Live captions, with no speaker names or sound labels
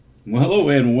Well, hello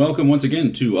and welcome once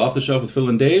again to Off the Shelf with Phil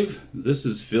and Dave. This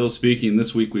is Phil speaking.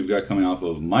 This week we've got coming off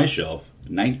of my shelf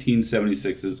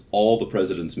 1976's All the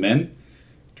President's Men,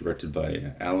 directed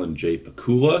by Alan J.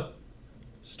 Pakula,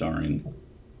 starring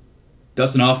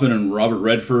Dustin Hoffman and Robert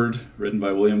Redford, written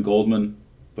by William Goldman.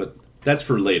 But that's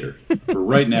for later. For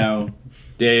right now,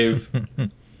 Dave,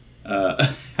 how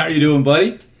are you doing,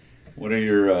 buddy? What are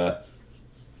your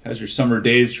how's your summer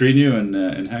days treating you,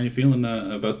 and how are you feeling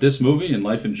about this movie and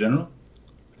life in general?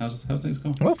 How's things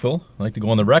going? Well, Phil, I'd like to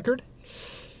go on the record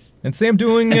and say I'm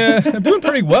doing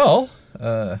pretty well,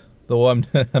 though I'm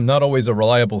not always a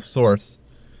reliable source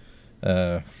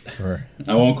for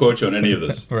I won't quote you on any of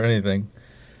this. for anything.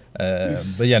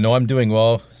 But yeah, no, I'm doing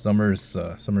well. Summer's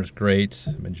great.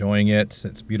 I'm enjoying it.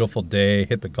 It's a beautiful day.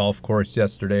 Hit the golf course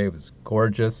yesterday. It was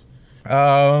gorgeous.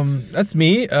 That's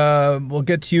me. We'll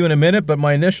get to you in a minute, but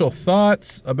my initial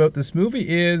thoughts about this movie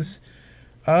is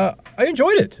I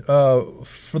enjoyed it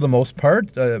for the most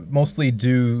part, mostly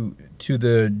due to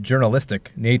the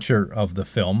journalistic nature of the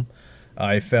film.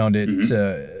 I found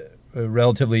it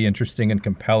relatively interesting and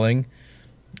compelling.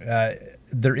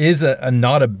 There is a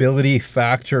notability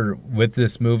factor with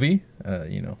this movie,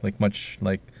 much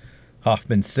like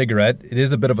Hoffman's cigarette. It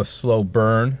is a bit of a slow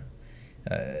burn.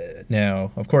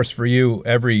 Now, of course, for you,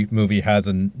 every movie has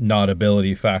a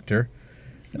notability factor.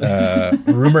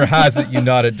 Rumor has it you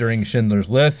nodded during Schindler's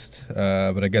List,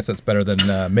 but I guess that's better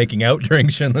than making out during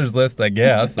Schindler's List, I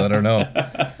guess. I don't know.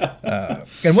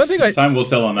 And one thing Time will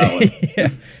tell on that one. Yeah.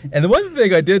 And the one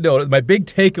thing I did notice, my big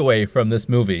takeaway from this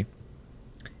movie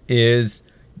is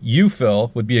you,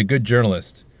 Phil, would be a good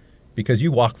journalist because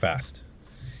you walk fast.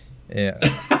 Yeah.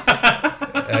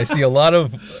 I see a lot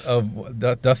of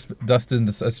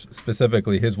Dustin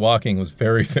specifically. His walking was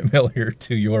very familiar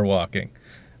to your walking.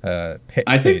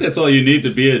 I think that's all you need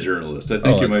to be a journalist. I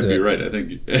think you might be right. I think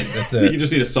you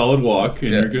just need a solid walk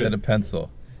and you're good. And a pencil.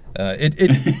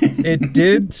 It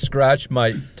did scratch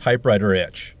my typewriter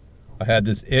itch. I had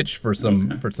this itch for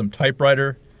some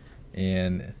typewriter,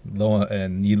 and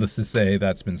needless to say,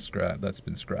 that's been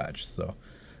scratched. So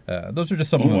those are just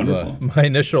some of my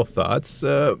initial thoughts.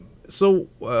 So,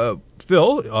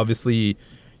 Phil, obviously,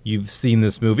 you've seen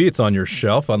this movie. It's on your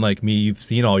shelf. Unlike me, you've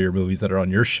seen all your movies that are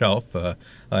on your shelf. I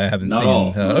haven't Not seen.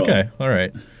 All. Okay, all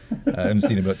right. I haven't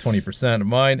seen about 20% of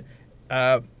mine.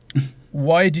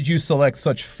 Why did you select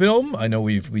such film? I know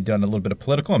we've done a little bit of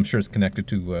political. I'm sure it's connected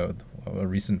to a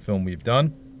recent film we've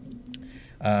done.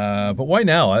 But why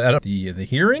now? The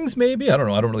hearings, maybe? I don't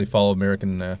know. I don't really follow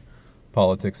American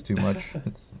politics too much.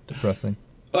 It's depressing.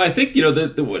 Well, I think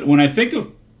when I think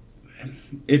of,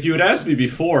 if you had asked me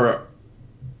before,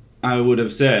 I would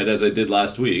have said, as I did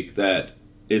last week, that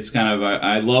it's kind of,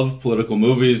 I love political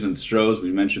movies and Stroh's.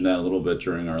 We mentioned that a little bit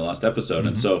during our last episode.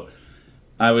 And so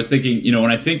I was thinking,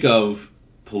 when I think of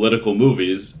political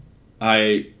movies,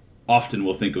 I often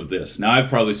will think of this. Now, I've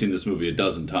probably seen this movie a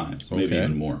dozen times, maybe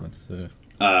even more.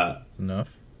 That's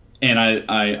enough. And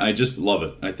I just love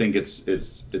it. I think it's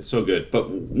so good. But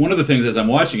one of the things as I'm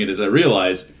watching it is I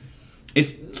realize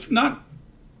it's not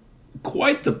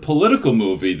quite the political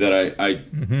movie that I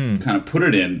kind of put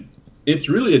it in. It's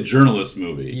really a journalist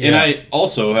movie, and I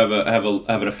also have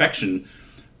an affection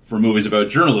for movies about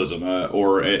journalism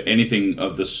or anything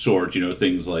of the sort.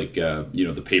 Things like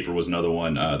The Paper was another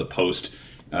one. The Post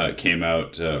came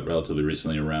out relatively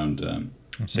recently around.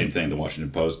 Same thing, the Washington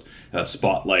Post,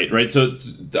 Spotlight, right? So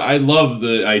I love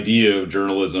the idea of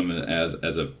journalism as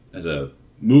a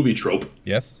movie trope.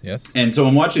 Yes. And so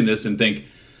I'm watching this and think,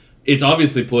 it's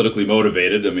obviously politically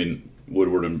motivated. I mean,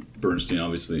 Woodward and Bernstein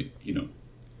obviously,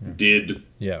 did,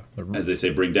 as they say,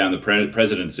 bring down the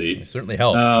presidency. It certainly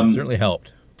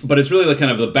helped. But it's really kind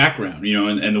of the background,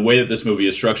 and the way that this movie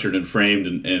is structured and framed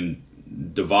and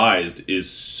devised is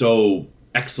so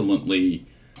excellently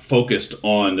focused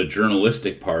on the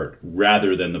journalistic part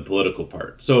rather than the political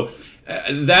part. So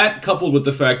that, coupled with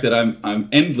the fact that I'm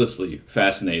endlessly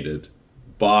fascinated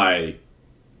by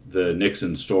the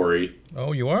Nixon story.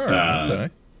 Oh, you are? Okay.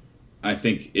 I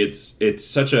think he's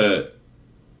such a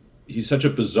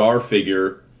bizarre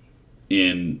figure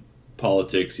in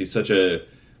politics. He's such a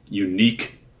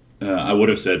unique, I would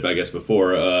have said, I guess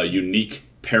before, unique,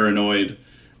 paranoid.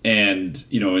 And,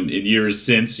 in years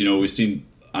since, we've seen,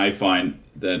 I find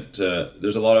that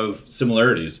there's a lot of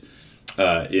similarities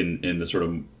in the sort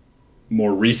of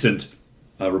more recent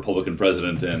Republican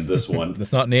president and this one.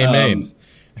 Let's not name names.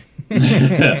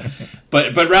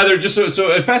 but rather just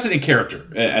so a fascinating character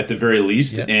at the very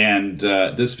least, and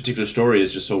this particular story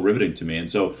is just so riveting to me, and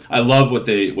so I love what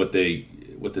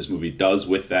this movie does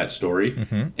with that story,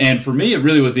 and for me it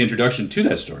really was the introduction to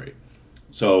that story.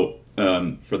 So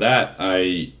for that,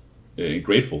 I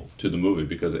grateful to the movie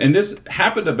because, and this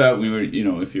happened about we were,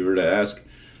 if you were to ask,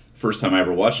 first time I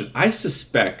ever watched it, I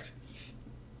suspect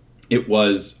it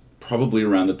was probably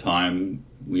around the time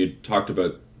we had talked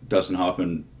about Dustin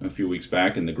Hoffman a few weeks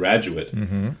back in The Graduate,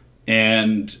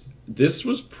 and this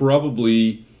was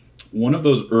probably one of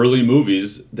those early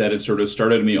movies that had sort of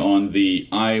started me on the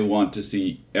I want to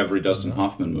see every Dustin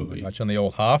Hoffman movie. Much on the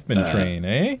old Hoffman train,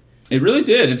 eh? It really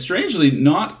did. And strangely,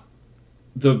 not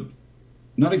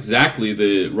exactly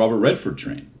the Robert Redford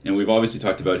train. And we've obviously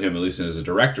talked about him, at least as a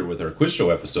director, with our quiz show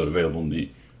episode available in the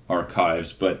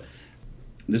archives. But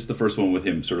this is the first one with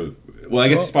him sort of... Well, I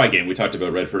guess Spy Game. We talked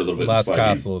about Redford a little bit Last in Spy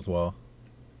Castle Game. as well.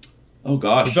 Oh,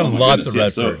 gosh. We've done lots of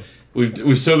Redford. So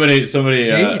we've so many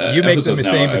you make the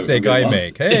same mistake I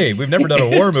make. Hey, we've never done a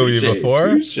war movie before.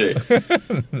 Touche.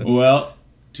 Well,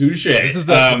 touche. This is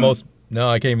the most... No,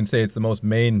 I can't even say it's the most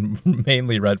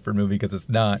mainly Redford movie because it's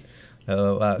not.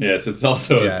 Yes, it's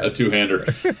also a two-hander.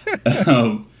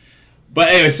 But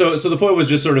anyway, so the point was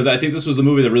just sort of, I think this was the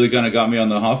movie that really kind of got me on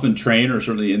the Hoffman train, or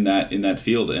certainly in that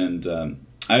field, and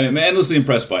I'm endlessly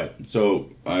impressed by it. So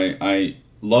I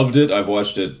loved it. I've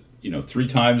watched it 3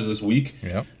 times this week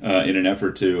in an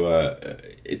effort to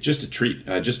it's just a treat.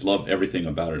 I just love everything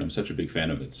about it. I'm such a big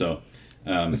fan of it. So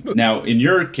now in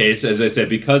your case, as I said,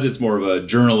 because it's more of a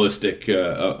journalistic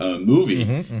movie,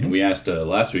 and we asked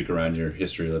last week around your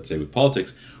history, let's say, with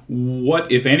politics, what,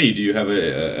 if any, do you have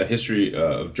a history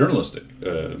of journalistic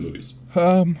movies?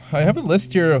 I have a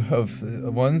list here of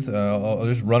ones. I'll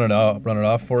just run it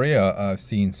off for you. I've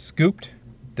seen Scooped,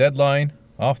 Deadline,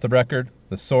 Off the Record,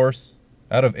 The Source,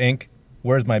 Out of Ink,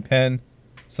 Where's My Pen,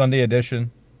 Sunday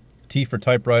Edition, T for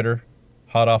Typewriter,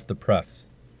 Hot Off the Press.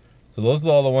 So those are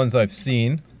all the ones I've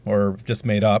seen or just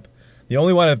made up. The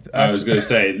only one I was going to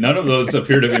say, none of those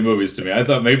appear to be movies to me. I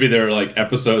thought maybe they're like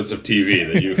episodes of TV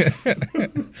that you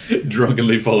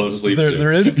drunkenly fallen asleep to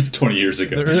there is, 20 years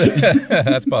ago.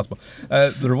 That's possible.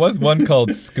 There was one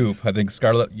called Scoop. I think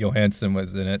Scarlett Johansson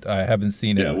was in it. I haven't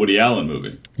seen it. Yeah, Woody Allen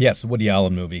movie. Yes, Woody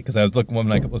Allen movie. Because I was looking when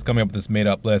I was coming up with this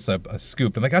made-up list, a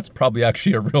Scoop. I'm like, that's probably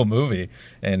actually a real movie.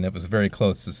 And it was very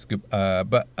close to Scoop.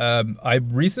 But I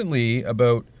recently,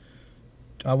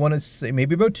 I want to say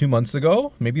maybe about 2 months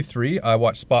ago, maybe 3, I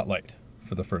watched Spotlight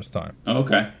for the first time. Oh,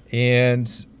 okay. And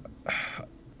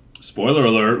spoiler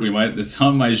alert, it's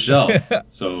on my shelf.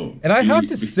 So and I have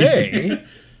to say,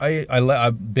 I'm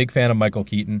a big fan of Michael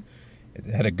Keaton. It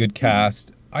had a good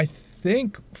cast. I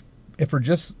think if we're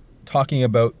just talking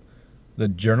about the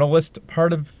journalist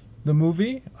part of the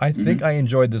movie, I think I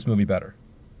enjoyed this movie better.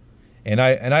 And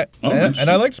I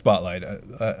liked Spotlight.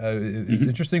 It's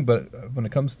interesting, but when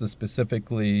it comes to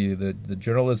specifically the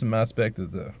journalism aspect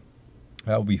of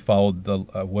how we followed the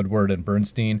Woodward and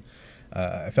Bernstein,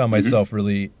 I found myself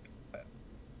really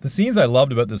the scenes I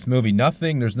loved about this movie.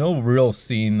 There's no real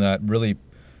scene that really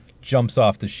jumps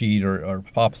off the sheet or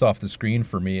pops off the screen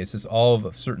for me. It's just all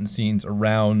of certain scenes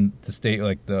around the state,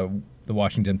 like the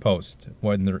Washington Post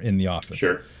when they're in the office.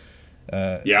 Sure.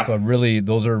 So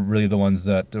those are really the ones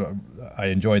that I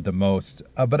enjoyed the most.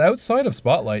 But outside of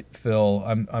Spotlight, Phil,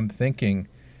 I'm thinking,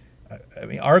 I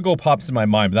mean, Argo pops in my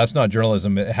mind, but that's not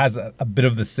journalism. It has a bit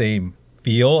of the same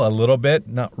feel, a little bit.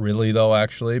 Not really, though,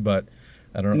 actually, but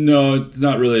I don't know. No, it's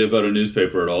not really about a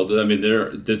newspaper at all. I mean,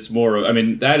 it's more. I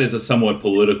mean, that is a somewhat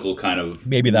political kind of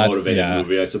motivated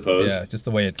movie, I suppose. Yeah, just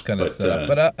the way it's kind of set up.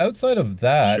 But outside of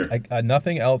that, sure.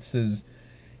 Nothing else is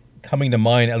coming to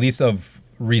mind, at least of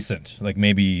recent, like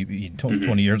maybe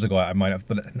 20 years ago I might have,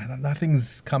 but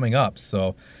nothing's coming up.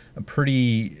 So I'm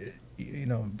pretty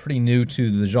new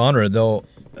to the genre, though.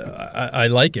 I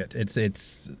like it.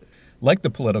 It's like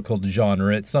the political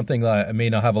genre. It's something that I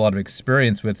may not have a lot of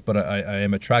experience with, but I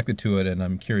am attracted to it, and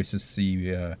I'm curious to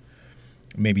see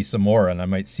maybe some more, and I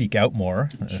might seek out more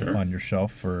on your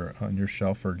shelf or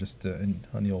just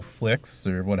on the old flicks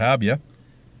or what have you.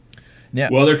 Yeah.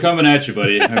 Well, they're coming at you,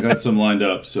 buddy. I got some lined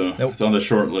up, so it's on the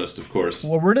short list, of course.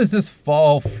 Well, where does this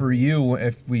fall for you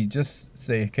if we just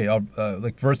say, okay,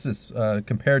 versus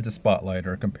compared to Spotlight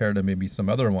or compared to maybe some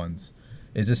other ones?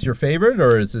 Is this your favorite,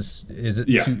 or is it?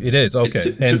 Yeah. It is.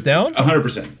 Okay, hands down.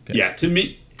 100%. Okay. Yeah, to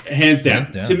me, hands down.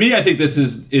 To me, I think this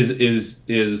is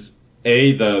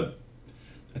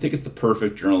I think it's the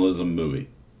perfect journalism movie.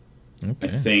 Okay. I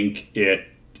think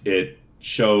it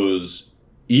shows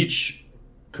each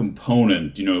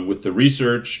component, with the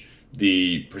research,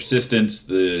 the persistence,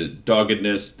 the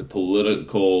doggedness, the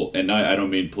political, and I don't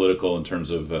mean political in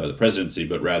terms of the presidency,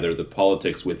 but rather the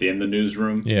politics within the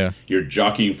newsroom. Yeah. You're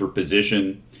jockeying for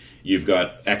position. You've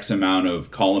got X amount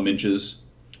of column inches,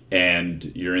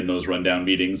 and you're in those rundown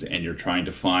meetings, and you're trying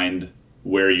to find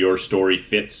where your story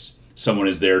fits. Someone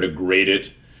is there to grade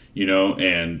it.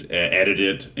 and edit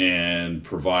it and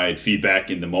provide feedback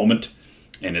in the moment,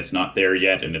 and it's not there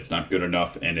yet, and it's not good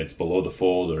enough, and it's below the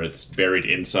fold, or it's buried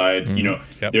inside.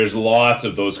 Yep. There's lots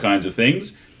of those kinds of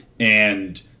things,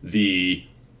 and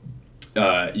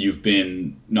you've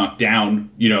been knocked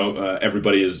down.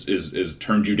 Everybody is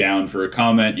turned you down for a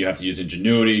comment. You have to use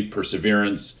ingenuity,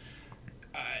 perseverance.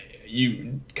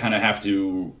 You kind of have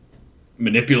to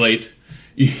manipulate,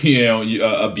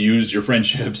 abuse your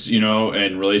friendships,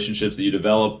 and relationships that you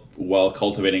develop while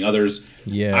cultivating others.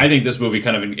 Yeah. I think this movie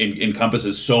kind of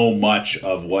encompasses so much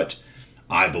of what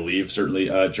I believe, certainly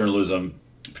journalism,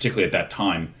 particularly at that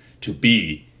time, to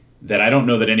be, that I don't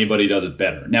know that anybody does it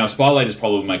better. Now, Spotlight is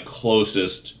probably my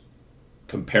closest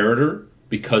comparator,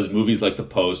 because movies like The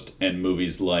Post and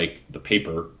movies like The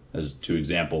Paper, as two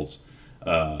examples,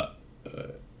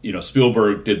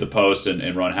 Spielberg did The Post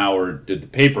and Ron Howard did The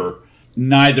Paper.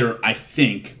 Neither, I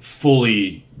think,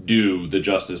 fully do the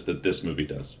justice that this movie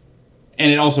does.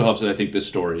 And it also helps that I think this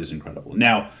story is incredible.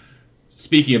 Now,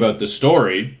 speaking about the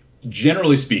story,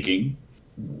 generally speaking,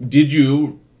 did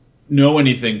you know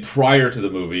anything prior to the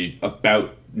movie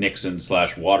about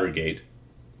Nixon/Watergate?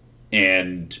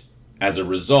 And as a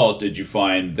result, did you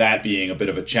find that being a bit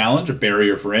of a challenge, a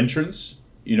barrier for entrance,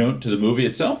 to the movie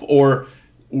itself? Or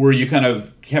were you kind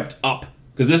of kept up?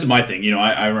 Because this is my thing,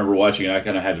 I remember watching it, I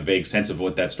kind of had a vague sense of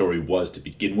what that story was to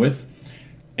begin with.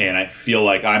 And I feel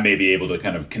like I may be able to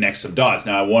kind of connect some dots.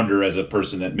 Now, I wonder, as a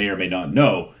person that may or may not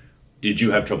know, did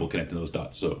you have trouble connecting those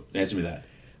dots? So answer me that.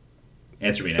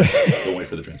 Answer me now. Don't wait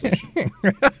for the translation.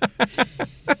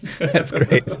 That's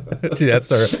great. Gee, that's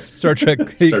our Star Trek.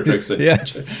 Star Trek 6.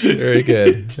 Yes, very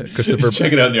good. Christopher.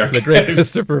 Check it out in the archives. The great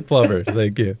Christopher Plummer.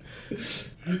 Thank you.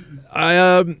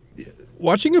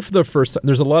 Watching it for the first time,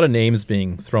 there's a lot of names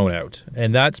being thrown out,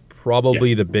 and that's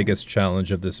probably the biggest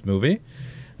challenge of this movie.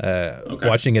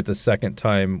 Watching it the second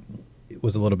time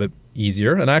was a little bit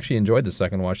easier, and I actually enjoyed the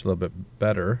second watch a little bit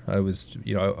better. I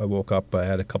woke up, I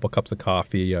had a couple cups of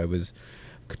coffee,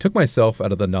 took myself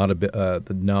out of the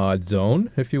nod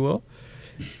zone, if you will,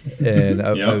 and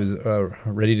I was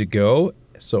ready to go.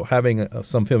 So having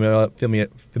some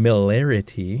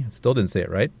familiarity, still didn't say it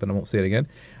right, but I won't say it again.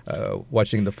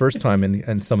 Watching the first time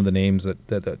and some of the names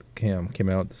that came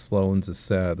out, the Sloans,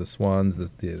 the Swans,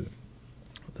 the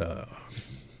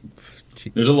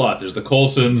there's a lot. There's the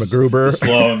Coulsons, MacGruber, the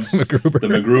Sloans, the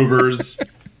MacGrubers,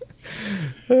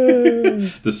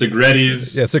 the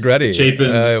Segrettis, Segretti,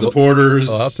 Chapins, the Porters.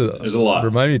 There's a lot.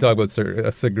 Remind me to talk about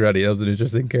Segretti. That was an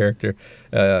interesting character.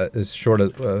 As short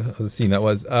as the scene that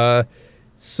was.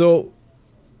 So,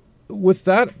 with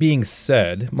that being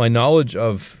said, my knowledge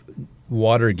of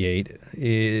Watergate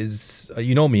is,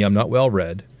 me, I'm not well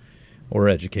read or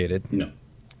educated. No.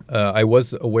 I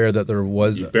was aware that there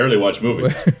was... You barely watch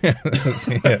movies.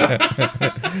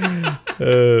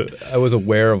 I was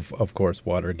aware of course,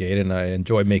 Watergate, and I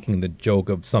enjoy making the joke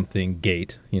of something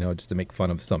gate, just to make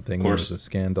fun of something. There was a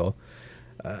scandal.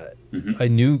 I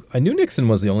knew Nixon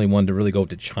was the only one to really go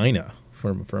to China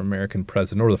for American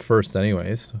president, or the first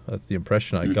anyways. That's the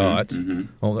impression I got.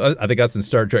 Well, I think that's in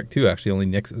Star Trek too, actually. Only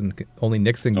Nixon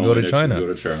can go to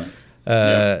China.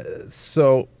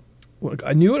 So...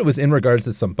 I knew it was in regards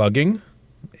to some bugging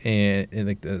and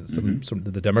like some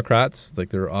of the Democrats, like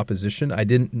their opposition. I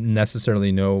didn't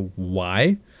necessarily know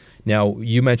why. Now,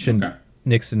 you mentioned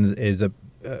Nixon is a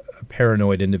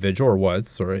paranoid individual, or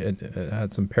was, or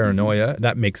had some paranoia.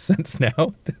 That makes sense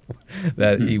now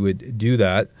that he would do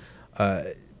that.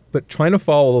 But trying to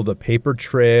follow the paper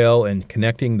trail and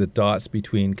connecting the dots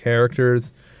between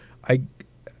characters, I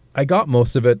got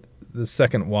most of it the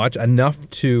second watch, enough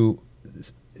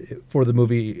for the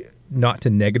movie not to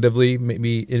negatively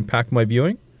maybe impact my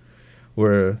viewing,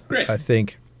 where I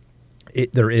think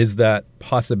there is that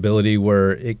possibility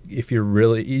where if you're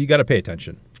really, you got to pay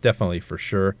attention, definitely, for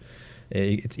sure.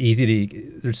 It's easy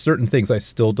there's certain things I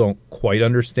still don't quite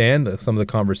understand. Some of the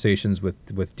conversations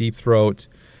with Deep Throat,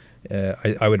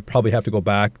 I would probably have to go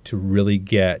back to really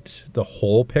get the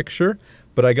whole picture,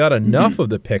 but I got enough of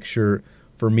the picture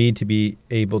for me to be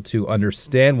able to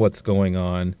understand what's going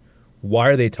on. Why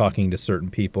are they talking to certain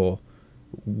people?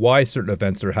 Why certain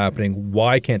events are happening?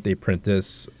 Why can't they print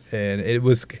this? And it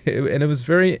was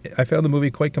very. I found the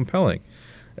movie quite compelling.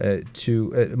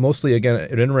 Mostly again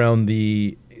in and around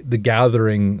the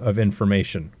gathering of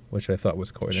information, which I thought was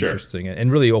quite interesting,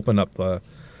 and really opened up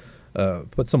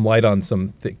put some light on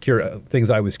some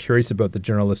things I was curious about the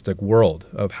journalistic world,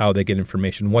 of how they get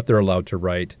information, what they're allowed to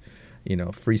write,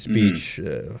 free speech,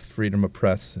 freedom of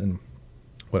press, and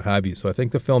what have you. So I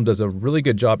think the film does a really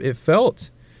good job. It felt,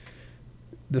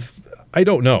 I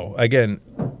don't know. Again,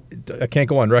 I can't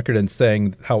go on record in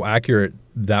saying how accurate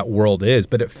that world is,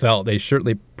 but it felt they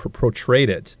certainly portrayed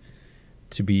it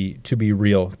to be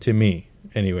real to me.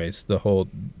 Anyways, the whole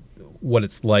what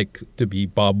it's like to be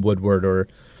Bob Woodward or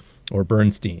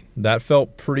Bernstein, that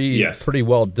felt pretty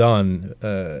well done.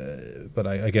 But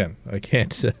I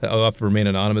can't. I'll have to remain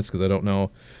anonymous because I don't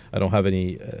know. I don't have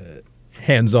any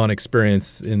hands-on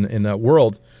experience in that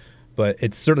world. But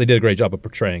it certainly did a great job of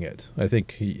portraying it. I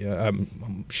think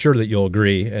I'm sure that you'll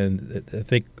agree, and I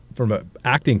think from an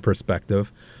acting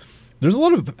perspective, there's a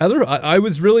lot of other. I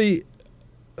was really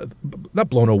not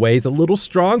blown away. It's a little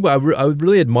strong, but I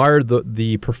really admired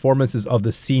the performances of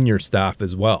the senior staff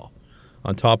as well,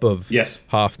 on top of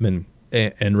Hoffman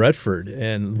and Redford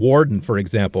and Warden, for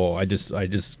example. He's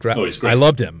great. I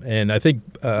loved him, and I think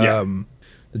the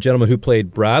gentleman who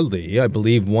played Bradley, I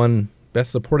believe, won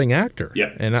Best Supporting Actor.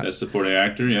 Yeah, and Best Supporting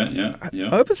Actor. Yeah.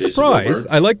 I was surprised.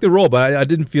 I liked the role, but I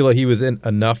didn't feel like he was in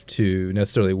enough to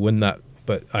necessarily win that.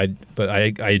 But I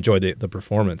enjoyed the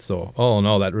performance. So all in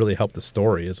all, that really helped the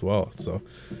story as well. So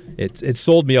it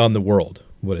sold me on the world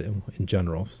in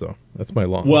general. So that's my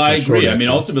long. Well, I agree. I mean,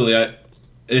 ultimately,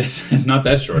 it's not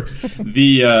that short.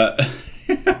 The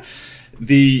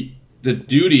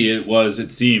duty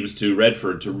it seems, to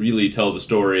Redford to really tell the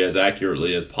story as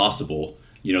accurately as possible.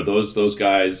 You know, those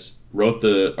guys wrote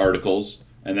the articles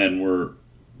and then were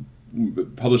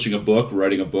publishing a book,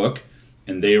 writing a book,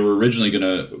 and they were originally going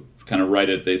to kind of write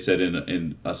it, they said,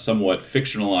 in a somewhat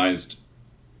fictionalized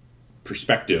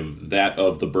perspective, that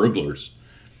of the burglars,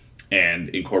 and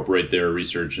incorporate their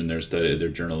research and their study, their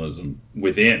journalism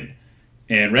within.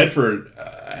 And Redford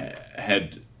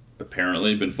had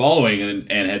apparently been following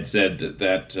and had said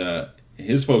that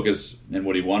his focus and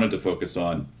what he wanted to focus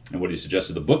on and what he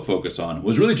suggested the book focus on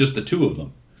was really just the two of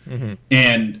them. Mm-hmm.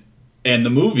 And the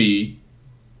movie,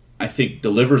 I think,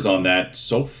 delivers on that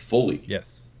so fully.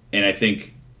 Yes. And I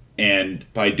think, and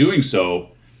by doing so,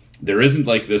 there isn't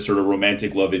like this sort of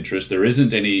romantic love interest. There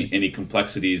isn't any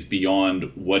complexities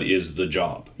beyond what is the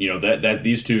job. You know, that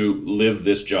these two live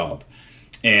this job.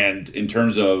 And in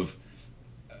terms of,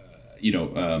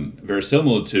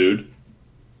 verisimilitude,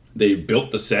 they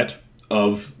built the set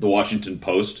of the Washington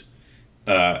Post,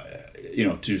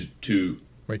 to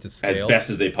right, to scale, as best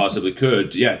as they possibly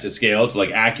could, to scale, to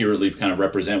like accurately kind of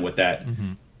represent what that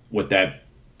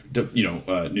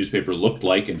newspaper looked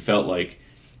like and felt like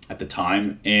at the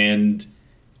time. And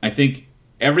I think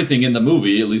everything in the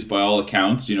movie, at least by all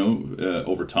accounts,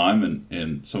 over time,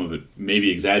 and some of it may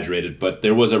be exaggerated, but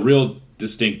there was a real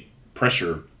distinct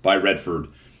pressure by Redford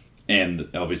and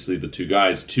obviously the two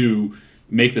guys to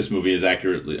make this movie as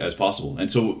accurately as possible.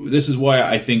 And so this is why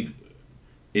I think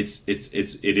it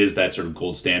is that sort of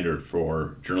gold standard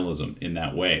for journalism in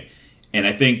that way. And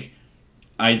I think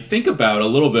about a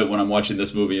little bit when I'm watching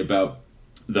this movie about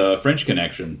the French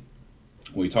Connection.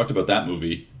 We talked about that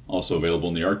movie, also available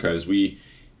in the archives. We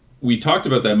talked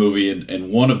about that movie,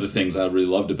 and one of the things I really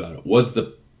loved about it was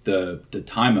the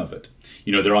time of it.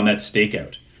 You know, they're on that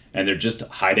stakeout, and they're just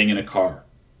hiding in a car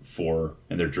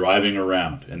and they're driving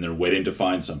around, and they're waiting to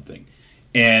find something.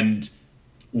 And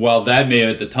while that may have,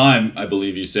 at the time, I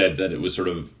believe you said that it was sort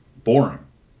of boring,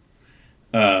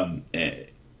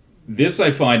 this,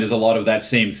 I find, is a lot of that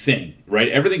same thing, right?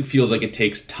 Everything feels like it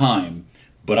takes time,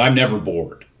 but I'm never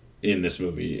bored in this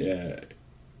movie.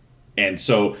 And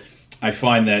so I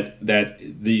find that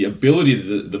the ability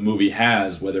that the movie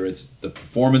has, whether it's the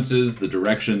performances, the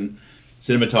direction,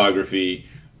 cinematography,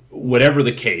 whatever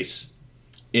the case,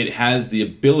 it has the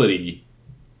ability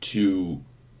to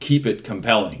keep it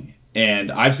compelling.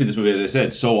 And I've seen this movie, as I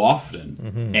said, so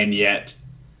often, and yet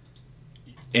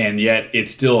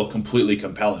it's still completely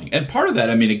compelling. And part of that,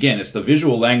 I mean, again, it's the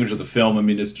visual language of the film. I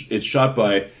mean, it's shot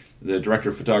by the director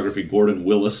of photography, Gordon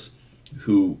Willis,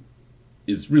 who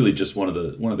is really just one of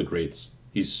the greats.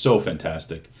 He's so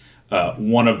fantastic.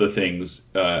 One of the things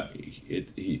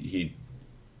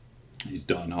he's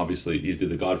done, obviously, he's did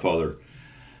the Godfather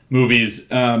movies,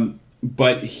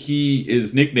 but he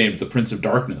is nicknamed the Prince of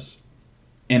Darkness.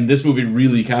 And this movie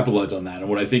really capitalized on that. And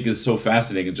what I think is so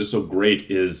fascinating and just so great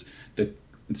is the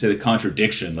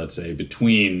contradiction, let's say,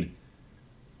 between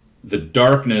the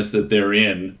darkness that they're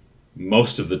in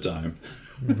most of the time,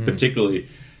 particularly,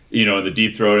 in the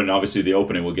Deep Throat and obviously the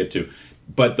opening we'll get to,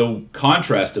 but the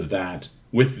contrast of that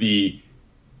with the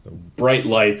bright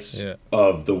lights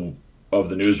of the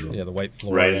newsroom, the white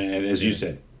floors, right? And as you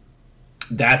said,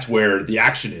 that's where the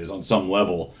action is on some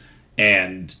level.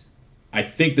 And I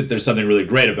think that there's something really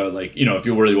great about, like, if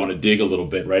you really want to dig a little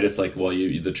bit, right? It's like, well,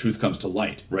 the truth comes to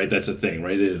light, right? That's the thing,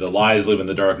 right? The lies live in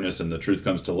the darkness, and the truth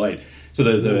comes to light. So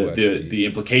the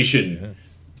implication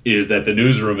is that the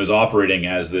newsroom is operating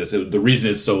as this. The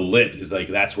reason it's so lit is like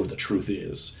that's where the truth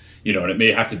is, you know, and it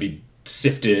may have to be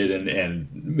sifted and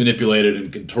manipulated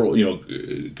and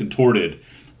contorted,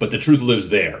 but the truth lives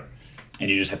there, and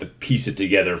you just have to piece it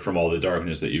together from all the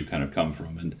darkness that you've kind of come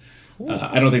from. And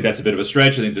I don't think that's a bit of a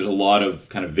stretch. I think there's a lot of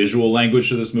kind of visual language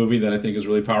to this movie that I think is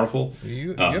really powerful.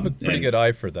 You have a pretty good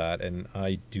eye for that, and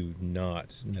I do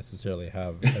not necessarily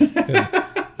have as good.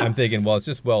 I'm thinking, well, it's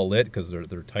just well lit because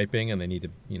they're typing and they need to,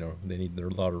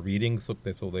 there's a lot of reading, so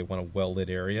they want a well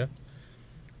lit area.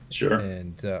 Sure.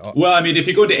 And well, I mean, if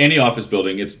you go into any office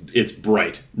building, it's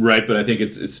bright, right? But I think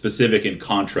it's specific in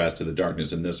contrast to the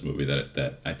darkness in this movie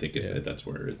that I think that's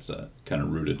where it's kind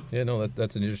of rooted. Yeah, no,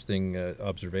 that's an interesting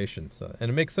observation. So, and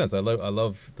it makes sense. I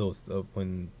love those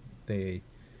when they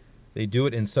do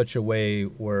it in such a way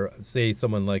where, say,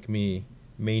 someone like me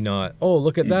may not. Oh,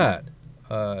 look at that.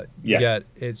 Yet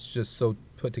it's just so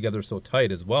put together so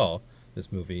tight as well.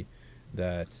 This movie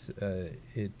that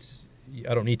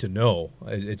I don't need to know.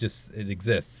 It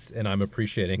exists, and I'm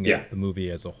appreciating the movie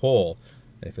as a whole.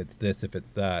 If it's this, if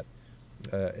it's that,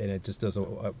 and it just does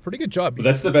a pretty good job. But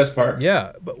that's the best part.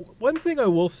 Yeah, but one thing I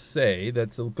will say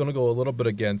that's going to go a little bit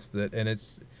against it, and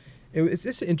it's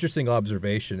just an interesting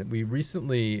observation. We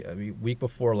recently, week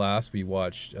before last, we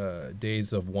watched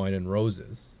Days of Wine and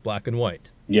Roses, black and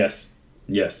white. Yes.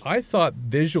 I thought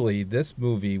visually this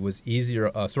movie was easier.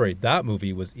 That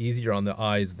movie was easier on the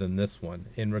eyes than this one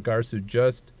in regards to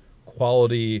just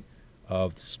quality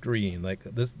of screen. Like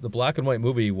the black and white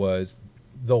movie was,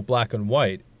 though black and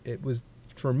white, it was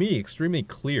for me extremely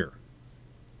clear.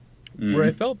 Where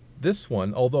I felt this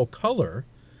one, although color,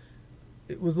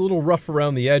 it was a little rough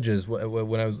around the edges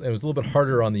when it was a little bit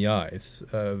harder on the eyes,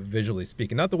 visually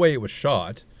speaking. Not the way it was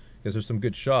shot, because there's some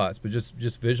good shots, but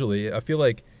just visually, I feel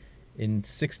like. In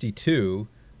 '62,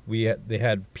 they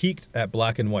had peaked at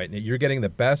black and white. You're getting the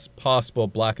best possible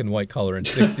black and white color in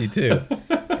 '62,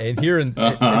 and here in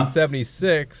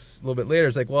 '76, a little bit later,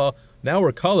 it's like, well, now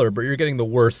we're color, but you're getting the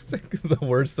worst, the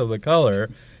worst of the color.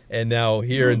 And now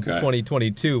here in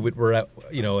 2022, we're at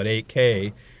at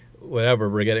 8K, whatever.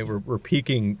 We're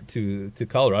peaking to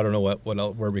color. I don't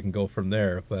know where we can go from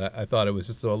there, but I thought it was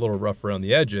just a little rough around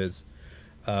the edges,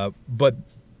 but.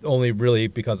 Only really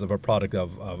because of a product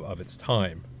of its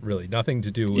time, really. Nothing to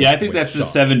do with... Yeah, I think that's the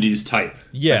 70s type.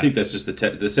 Yeah. I think that's just the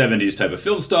 70s type of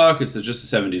film stock. It's just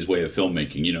the 70s way of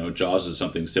filmmaking. Jaws is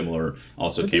something similar,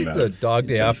 also came out. It's a Dog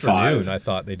Day Afternoon. I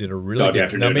thought they did a really Dog good...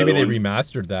 Afternoon, now, maybe they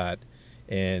remastered that,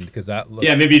 and because that looked...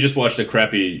 Yeah, maybe you just watched a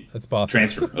crappy that's possible.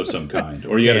 transfer of some kind.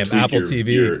 Or you got to tweak Apple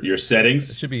TV. Your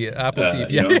settings. It should be Apple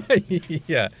TV.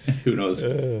 Yeah. Who knows?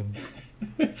 Who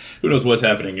knows what's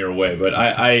happening your way? But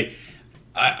I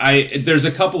there's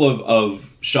a couple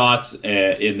of shots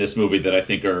in this movie that I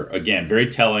think are, again, very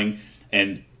telling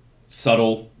and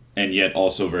subtle, and yet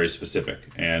also very specific.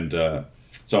 And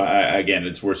so, again,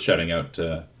 it's worth shouting out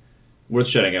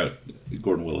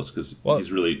Gordon Willis because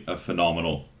he's really a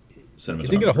phenomenal cinematographer. He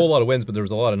didn't get a whole lot of wins, but there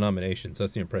was a lot of nominations.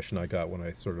 That's the impression I got when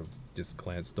I sort of just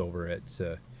glanced over it.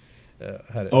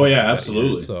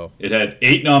 Absolutely. Year, so. It had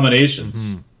 8 nominations.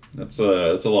 Mm-hmm. That's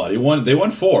a lot. They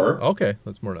won 4. Okay,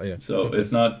 that's more. Yeah. So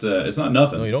it's not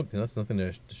nothing. No, you don't. That's nothing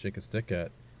to shake a stick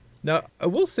at. Now, I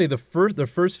will say the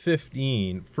first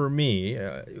 15 for me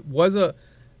was a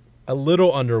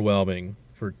little underwhelming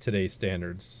for today's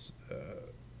standards.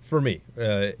 For me,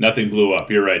 nothing blew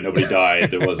up. You're right. Nobody died.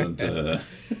 There wasn't. There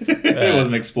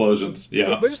wasn't explosions.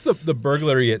 Yeah, but just the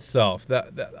burglary itself. That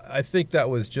I think that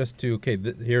was just to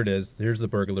here it is. Here's the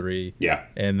burglary. Yeah,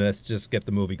 and let's just get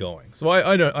the movie going. So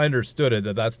I understood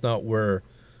it that's not where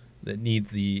that needs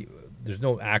the. There's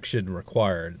no action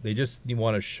required. They just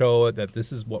want to show it that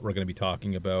this is what we're going to be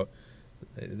talking about.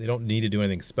 They don't need to do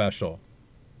anything special.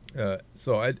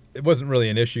 So it wasn't really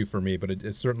an issue for me, but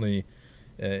it certainly.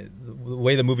 The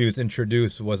way the movie was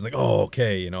introduced was like, oh,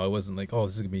 okay, it wasn't like, oh,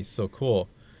 this is gonna be so cool.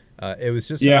 It was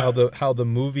just how the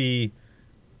movie,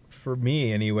 for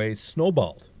me anyway,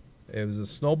 snowballed. It was a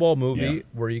snowball movie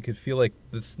where you could feel like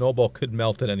the snowball could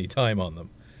melt at any time on them.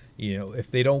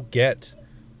 If they don't get,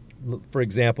 for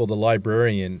example, the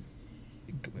librarian,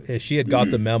 if she had got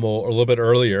the memo a little bit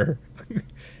earlier,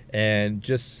 and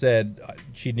just said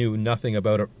she knew nothing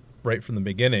about it right from the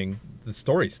beginning, the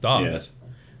story stops. Yes.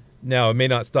 Now, it may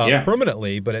not stop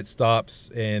permanently, but it stops,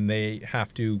 and they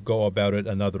have to go about it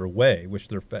another way, which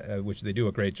they do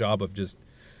a great job of just,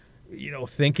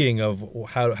 thinking of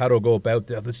how to go about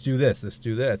that. Let's do this, let's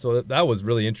do that. So that was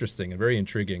really interesting and very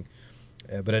intriguing.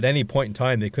 But at any point in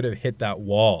time, they could have hit that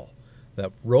wall,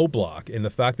 that roadblock, and the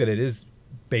fact that it is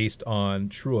based on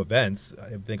true events,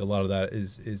 I think a lot of that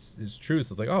is true.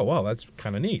 So it's like, oh, wow, that's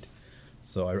kind of neat.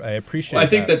 So I appreciate. Well, I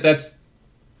think that's.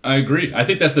 I agree. I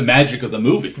think that's the magic of the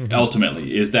movie.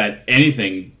 Ultimately, is that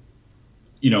anything,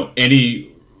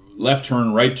 any left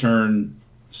turn, right turn,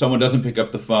 someone doesn't pick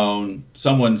up the phone,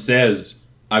 someone says,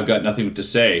 "I've got nothing to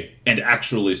say," and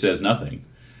actually says nothing.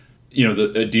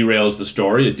 It derails the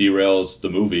story, it derails the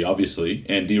movie, obviously,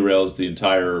 and derails the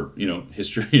entire,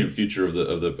 history and future of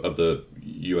the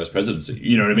U.S. presidency.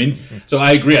 You know what I mean? So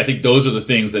I agree. I think those are the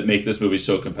things that make this movie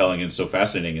so compelling and so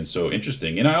fascinating and so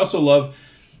interesting. And I also love,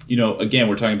 again,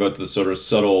 we're talking about the sort of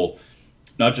subtle,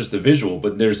 not just the visual,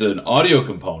 but there's an audio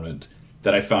component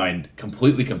that I find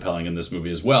completely compelling in this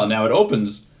movie as well. Now it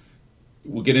opens.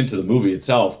 We'll get into the movie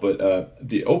itself, but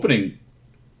the opening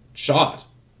shot.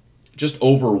 Just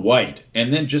over white,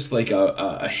 and then just like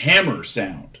a hammer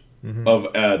sound of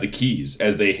the keys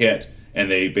as they hit,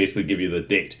 and they basically give you the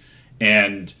date.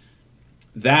 And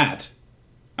that,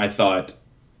 I thought,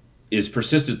 is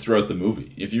persistent throughout the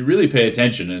movie. If you really pay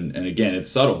attention, and again, it's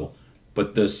subtle,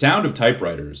 but the sound of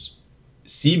typewriters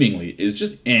seemingly is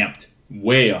just amped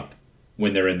way up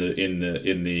when they're in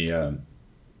the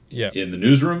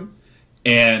newsroom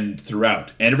and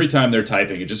throughout. And every time they're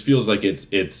typing, it just feels like it's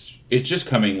just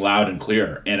coming loud and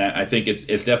clear. And I think it's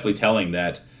definitely telling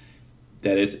that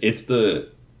it's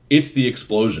the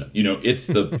explosion. It's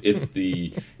the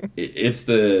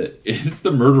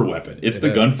murder weapon. It's the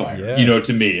gunfire. Yeah.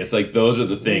 To me, it's like those are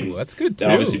the things. Ooh, that's good too.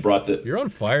 That obviously brought the. You're on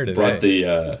fire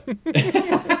today.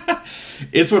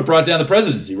 It's what brought down the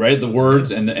presidency, right? The words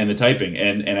and the typing,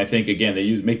 and I think again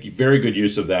they make very good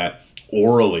use of that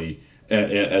orally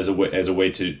as a way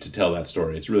to tell that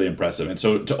story. It's really impressive, and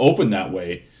so to open that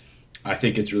way, I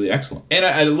think it's really excellent. And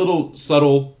I had a little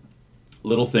subtle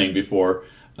thing before.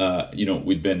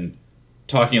 We'd been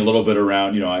talking a little bit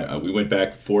around. We went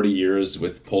back 40 years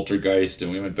with Poltergeist,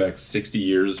 and we went back 60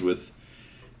 years with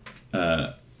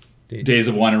Days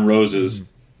of Wine and Roses.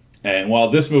 And while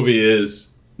this movie is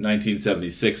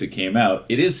 1976, it came out,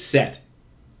 it is set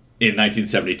in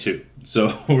 1972.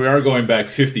 So we are going back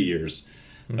 50 years.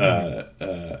 So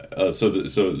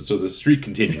the streak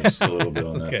continues a little bit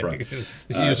on that front. You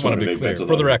just want to be clear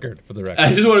for the record.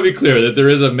 I just want to be clear that there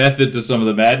is a method to some of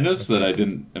the madness that I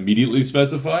didn't immediately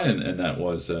specify, and that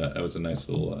was a nice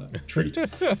little treat.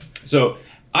 So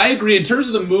I agree in terms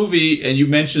of the movie, and you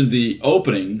mentioned the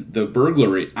opening, the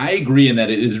burglary. I agree in that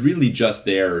it is really just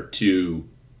there to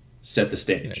set the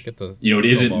stage. Get the it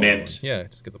isn't meant.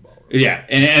 Just get the ball. Yeah,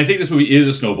 and I think this movie is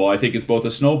a snowball. I think it's both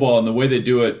a snowball, and the way they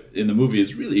do it in the movie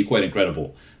is really quite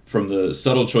incredible, from the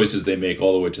subtle choices they make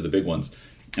all the way to the big ones.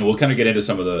 And we'll kind of get into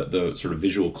some of the sort of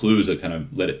visual clues that kind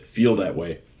of let it feel that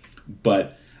way.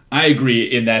 But I agree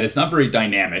in that it's not very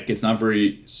dynamic, it's not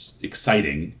very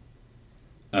exciting,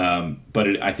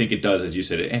 but I think it does, as you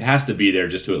said, it has to be there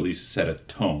just to at least set a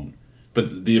tone.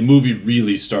 But the movie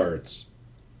really starts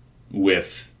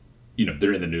with,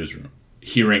 they're in the newsroom,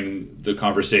 hearing the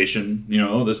conversation,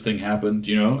 this thing happened,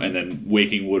 and then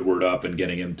waking Woodward up and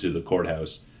getting him to the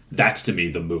courthouse. That's, to me,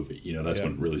 the movie. That's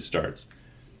when it really starts.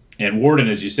 And Warden,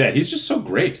 as you said, he's just so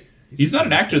great. He's not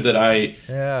an actor that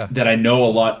I know a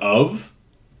lot of.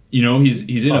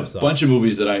 He's in a bunch of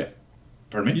movies that I...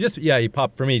 Pardon me?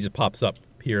 He just pops up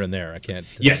here and there. I can't...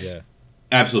 Yes,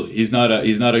 absolutely. He's not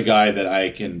a guy that I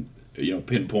can,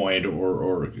 pinpoint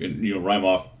or rhyme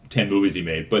off 10 movies he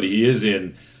made, but he is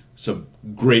in some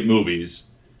great movies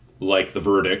like The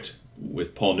Verdict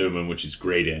with Paul Newman, which he's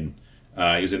great in.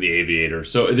 He was in The Aviator.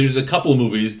 So there's a couple of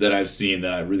movies that I've seen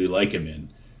that I really like him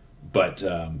in, but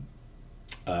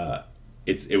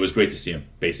it was great to see him,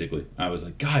 basically. I was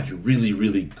like, God, you're really,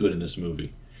 really good in this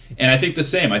movie. And I think the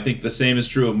same is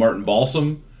true of Martin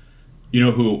Balsam,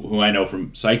 who I know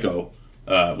from Psycho.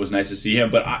 Was nice to see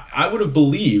him, but I would have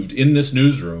believed in this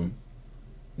newsroom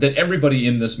that everybody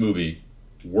in this movie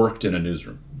worked in a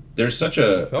newsroom. There's such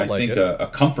a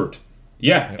comfort.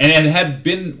 Yeah, and had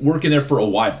been working there for a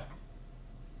while.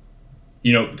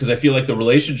 Because I feel like the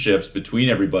relationships between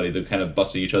everybody, they're kind of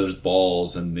busting each other's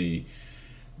balls, and the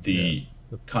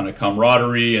kind of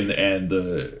camaraderie and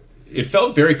it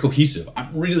felt very cohesive.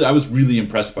 I was really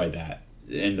impressed by that,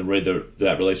 and the way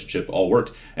that relationship all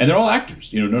worked. And they're all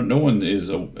actors. No one is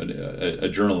a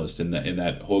journalist in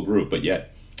that whole group, but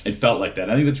yet it felt like that.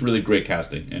 I think that's really great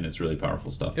casting, and it's really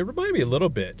powerful stuff. It reminded me a little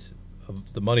bit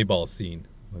of the Moneyball scene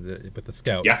with the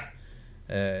scouts.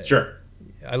 Yeah, sure.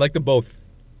 I like them both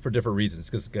for different reasons,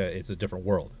 because it's a different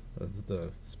world,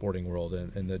 the sporting world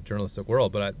and the journalistic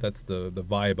world. But that's the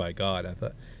vibe I got. I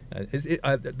thought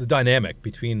the dynamic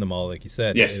between them all, like you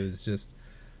said, yes. It was just,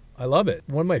 I love it.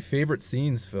 One of my favorite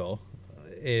scenes, Phil,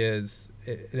 is,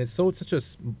 and it's such a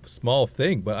small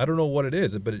thing, but I don't know what it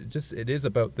is, but it is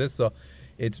about this. So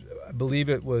I believe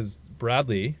it was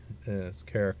Bradley, his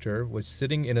character, was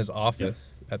sitting in his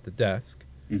office at the desk,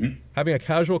 Mm-hmm. having a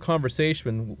casual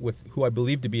conversation with who I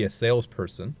believe to be a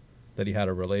salesperson that he had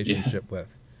a relationship with.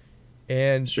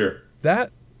 And Sure.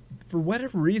 that, for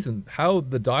whatever reason, how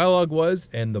the dialogue was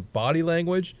and the body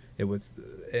language, it was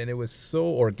so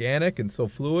organic and so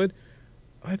fluid.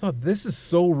 I thought, this is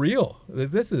so real.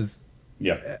 This is,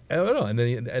 Yeah. I don't know. And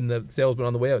then and the salesman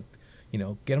on the way out,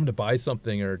 get him to buy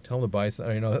something or tell him to buy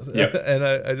something. Yeah. And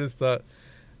I just thought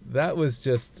that was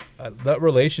just that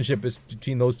relationship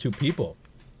between those two people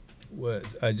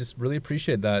was. I just really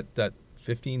appreciate that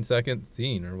 15-second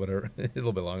scene or whatever, a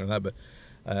little bit longer than that, but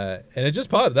and it just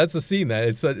popped. That's the scene that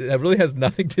it really has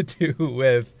nothing to do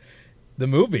with the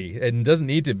movie and doesn't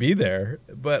need to be there,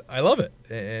 but I love it,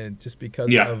 and just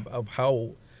because of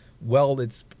how well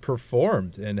it's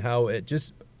performed and how it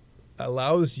just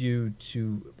allows you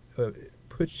to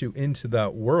put you into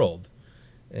that world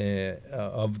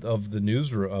of the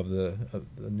newsroom, of the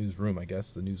newsroom, I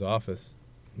guess, the news office.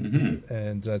 Mm-hmm.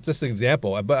 And it's just an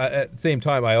example. But at the same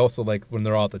time, I also like when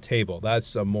they're all at the table.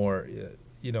 That's a more,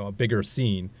 a bigger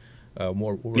scene.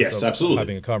 More Yes, absolutely.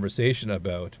 having a conversation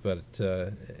about. But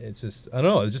it's just, I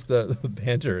don't know, it's just the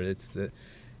banter. It's,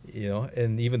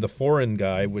 and even the foreign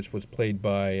guy, which was played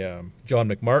by John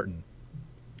McMartin,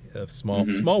 a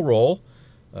small role.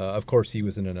 Of course, he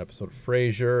was in an episode of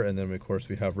Frasier. And then, of course,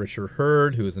 we have Richard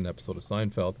Hurd, who was in an episode of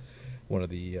Seinfeld. One of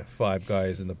the five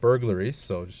guys in the burglaries.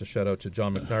 So just a shout out to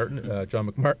John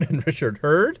McMartin and Richard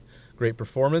Hurd. Great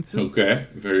performances. Okay,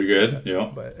 very good.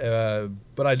 Yeah.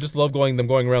 But I just love them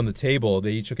going around the table.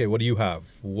 They each, okay, what do you have?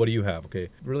 What do you have? Okay,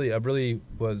 I really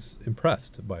was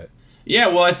impressed by it. Yeah,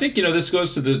 well, I think, this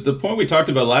goes to the point we talked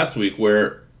about last week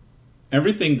where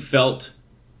everything felt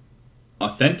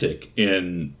authentic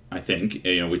I think,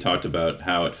 we talked about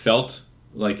how it felt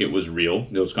like it was real,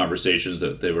 those conversations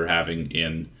that they were having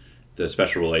in the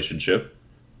special relationship,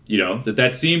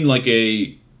 that seemed like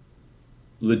a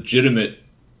legitimate,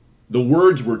 the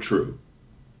words were true,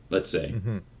 let's say,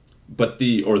 but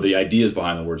the ideas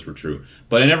behind the words were true,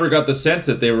 but I never got the sense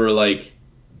that they were like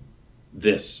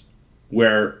this,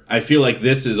 where I feel like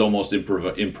this is almost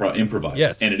improvised,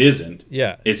 yes. And it isn't.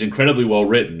 Yeah, it's incredibly well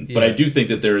written, but I do think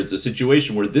that there is a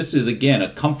situation where this is again a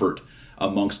comfort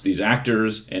amongst these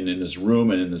actors and in this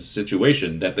room and in this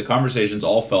situation, that the conversations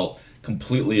all felt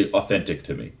completely authentic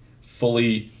to me,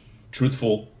 fully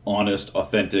truthful, honest,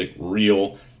 authentic,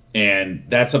 real, and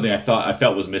that's something I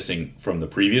felt was missing from the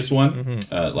previous one,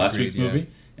 last week's movie.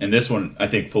 And this one, I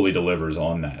think, fully delivers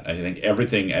on that. I think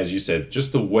everything, as you said,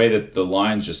 just the way that the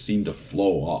lines just seem to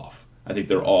flow off. I think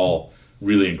they're all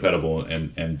really incredible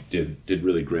and did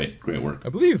really great work. I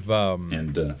believe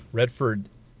Redford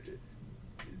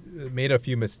made a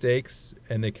few mistakes,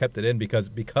 and they kept it in because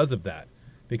of that.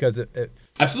 Because it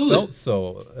absolutely felt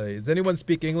so. Does anyone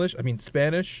speak English? I mean,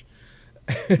 Spanish?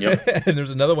 Yep. And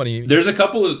there's another one. There's a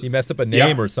couple of... He messed up a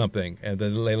name or something, and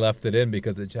then they left it in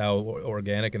because it's how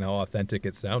organic and how authentic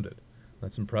it sounded.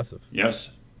 That's impressive.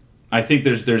 Yes. I think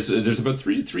there's about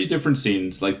three different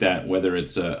scenes like that, whether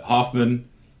it's Hoffman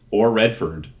or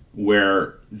Redford,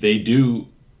 where they do,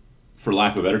 for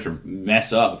lack of a better term,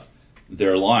 mess up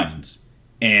their lines,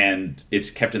 and it's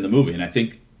kept in the movie. And I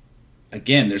think,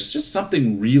 again, there's just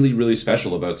something really, really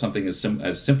special about something as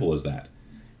simple as that,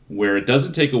 where it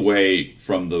doesn't take away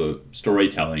from the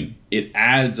storytelling. It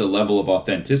adds a level of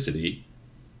authenticity,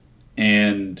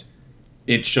 and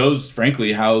it shows,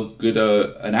 frankly, how good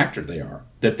an actor they are.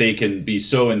 That they can be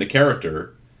so in the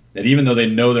character that even though they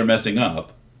know they're messing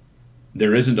up,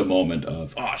 there isn't a moment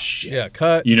of, oh, shit. Yeah,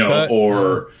 cut.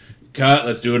 Cut,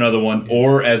 let's do another one. Yeah.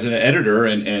 Or as an editor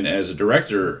and as a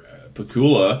director,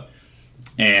 Pakula,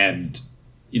 and,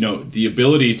 the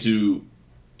ability to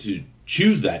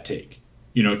choose that take.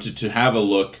 To have a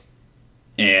look,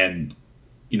 and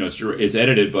it's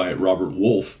edited by Robert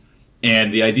Wolfe,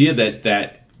 and the idea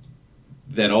that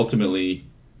ultimately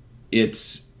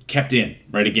it's kept in,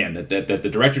 right, again, that the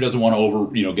director doesn't want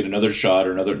to get another shot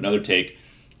or another take,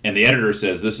 and the editor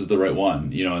says this is the right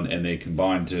one, and they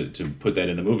combine to put that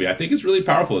in the movie. I think it's really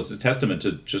powerful. It's a testament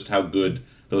to just how good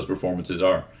those performances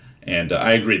are, and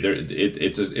I agree.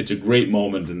 It's a great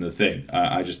moment in the thing.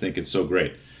 I just think it's so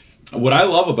great. What I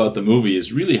love about the movie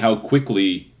is really how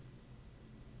quickly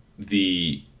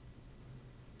the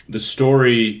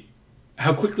story,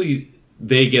 how quickly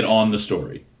they get on the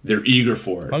story. They're eager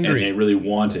for it, hungry. And they really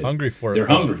want it. Hungry for it. They're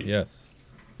hungry. Yes.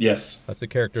 That's a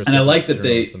character. And I like that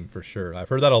they, for sure. I've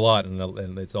heard that a lot,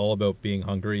 and it's all about being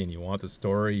hungry, and you want the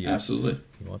story. Absolutely.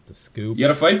 You want the scoop. You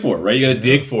got to fight for it, right? You got to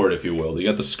dig for it, if you will. You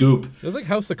got the scoop. It was like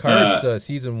House of Cards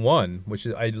season 1, which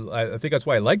is I think that's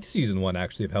why I liked season 1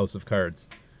 actually of House of Cards.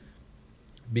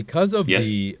 because of Yes.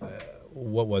 the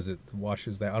what was it?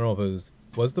 Washes that I don't know if it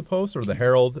was the Post or the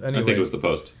Herald. Anyway, I think it was the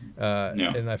Post. Yeah.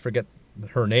 And I forget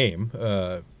her name,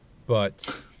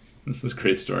 but This is a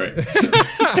great story.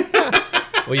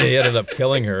 well, yeah, he ended up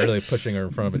killing her, like pushing her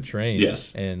in front of a train.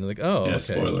 Yes. And like, oh, Yeah, okay.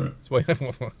 spoiler.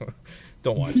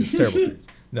 Don't watch it. It's a terrible series.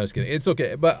 No, just kidding. It's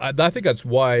okay. But I think that's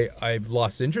why I've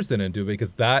lost interest in it,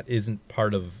 because that isn't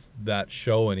part of that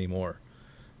show anymore.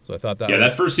 So I thought that Yeah,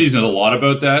 that first season is a lot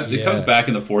about that. It Yeah. comes back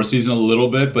in the fourth season a little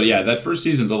bit, but yeah, that first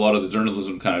season's a lot of the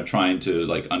journalism kind of trying to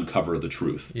like uncover the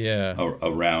truth Yeah.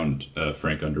 around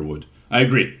Frank Underwood. I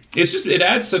agree. It's just it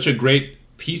adds such a great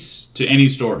piece to any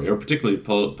story, or particularly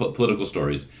political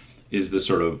stories, is the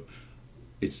sort of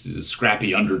it's the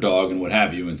scrappy underdog and what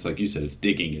have you. And it's like you said, it's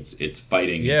digging, it's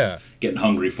fighting, Yeah. it's getting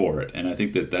hungry for it. And I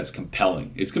think that's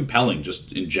compelling. It's compelling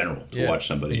just in general to watch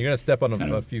somebody. And you're gonna step on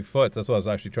kind a of- few foot. That's what I was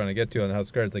actually trying to get to on House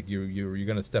of Cards. Like you're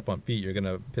gonna step on feet. You're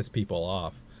gonna piss people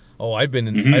off. Oh, I've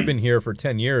been here for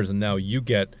 10 years, and now you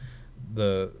get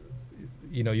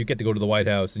you get to go to the White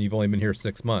House, and you've only been here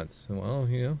 6 months. Well,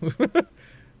 hey,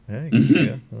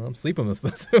 yeah, well, I'm sleeping with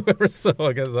this, so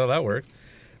I guess how that works.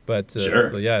 But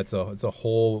Sure. so yeah, it's a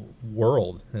whole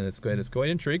world, and it's quite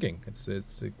intriguing. It's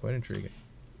quite intriguing.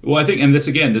 Well, I think, and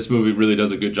this movie really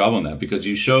does a good job on that because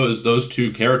you shows those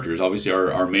two characters, obviously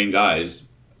our main guys,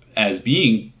 as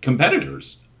being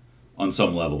competitors on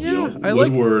some level. Yeah, I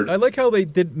Woodward. like how they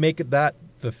did make that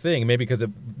the thing. Maybe because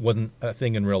it wasn't a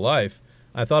thing in real life.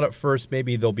 I thought at first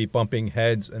maybe they'll be bumping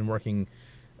heads and working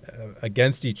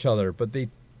against each other, but they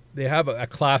have a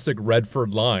classic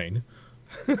Redford line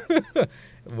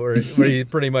where he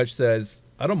pretty much says,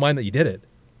 "I don't mind that you did it.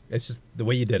 It's just the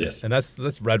way you did Yes. it," and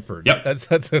that's Redford. Yep.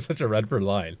 That's such a Redford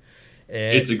line.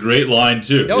 And, It's a great line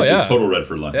too. Oh, It's yeah. a total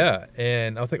Redford line. yeah,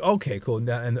 and I was like, okay, cool. And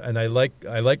I like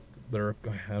their.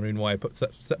 I don't even know why I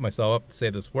set myself up to say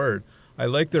this word. I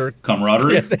like their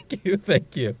Camaraderie. yeah,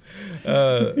 thank you.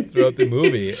 Throughout the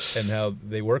movie and how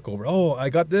they work over. Oh, I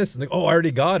got this. And like, oh, I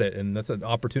already got it. And that's an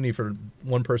opportunity for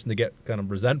one person to get kind of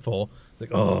resentful. It's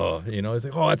like, oh, it's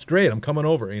like, oh, that's great. I'm coming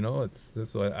over. It's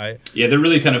so I Yeah, they're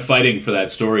really kind of fighting for that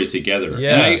story together.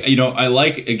 Yeah. And I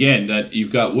like again that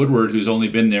you've got Woodward who's only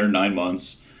been there 9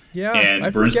 months. yeah. And I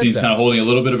forget Bernstein's that. kind of holding a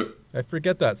little bit of it. I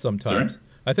forget that sometimes. Sorry?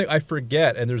 I think I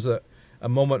forget. And there's a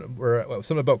moment where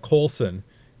something about Coulson.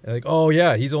 And like, oh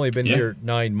yeah, he's only been Yeah. here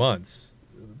 9 months.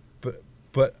 But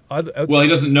Well, he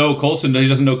doesn't know Coulson. He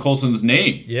doesn't know Coulson's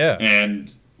name. Yeah.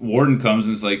 And Warden comes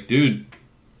and is like, dude,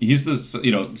 he's the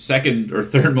second or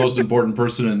third most important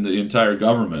person in the entire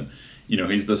government.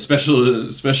 He's the special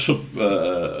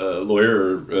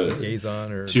lawyer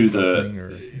liaison or to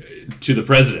something, to the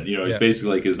president. He's Yeah.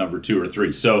 basically like his number 2 or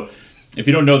 3. So if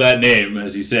you don't know that name,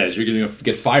 as he says, you're going to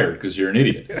get fired because you're an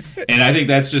idiot. And I think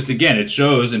that's just, again, it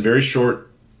shows in very short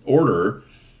order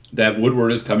that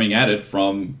Woodward is coming at it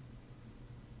from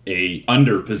a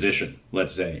under position,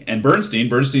 let's say. And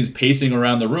Bernstein's pacing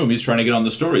around the room. He's trying to get on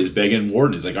the story. He's begging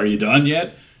Warden. He's like, "Are you done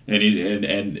yet?" And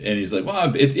he's like,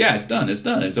 "Well, it's done.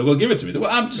 And so, well, give it to me." He's like,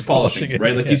 "Well, I'm just polishing it,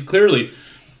 right?" Like yeah. he's clearly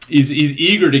he's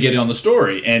eager to get on the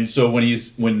story. And so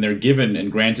when they're given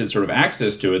and granted sort of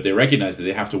access to it, they recognize that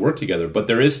they have to work together. But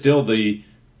there is still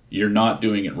you're not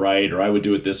doing it right, or I would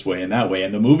do it this way and that way.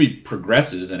 And the movie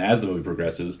progresses, and as the movie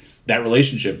progresses, that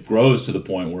relationship grows to the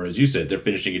point where, as you said, they're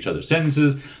finishing each other's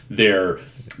sentences. They're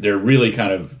really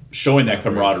kind of showing that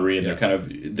camaraderie, and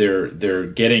they're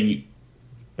getting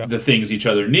the things each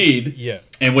other need. Yeah.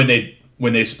 And when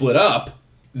they split up,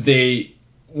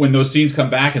 when those scenes come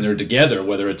back and they're together,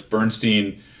 whether it's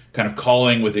Bernstein kind of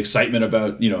calling with excitement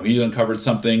about he's uncovered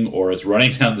something, or it's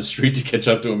running down the street to catch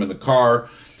up to him in the car,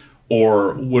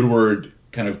 or Woodward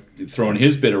kind of throwing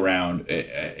his bit around,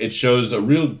 it shows a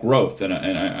real growth, and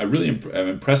I really am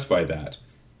impressed by that,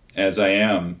 as I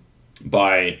am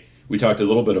by, we talked a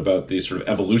little bit about the sort of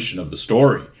evolution of the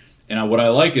story, and what I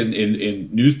like in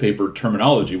newspaper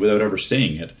terminology, without ever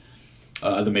saying it,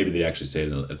 maybe they actually say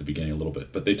it at the beginning a little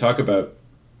bit, but they talk about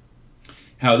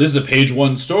how this is a page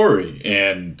 1 story,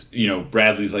 and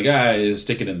Bradley's like,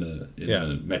 stick it in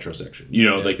the metro section,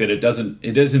 like that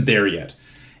it isn't there yet.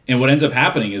 And what ends up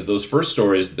happening is those first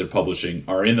stories that they're publishing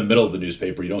are in the middle of the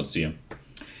newspaper. You don't see them.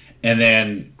 And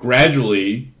then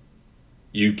gradually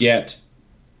you get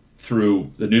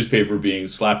through the newspaper being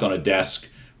slapped on a desk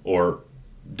or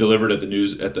delivered at the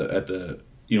news at the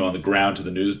on the ground to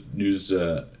the news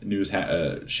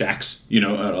shacks,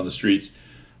 out on the streets.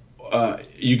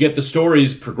 You get the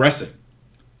stories progressing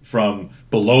from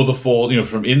below the fold,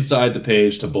 from inside the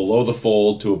page to below the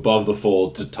fold to above the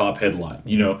fold to top headline,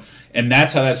 and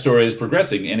that's how that story is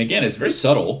progressing. And again, it's very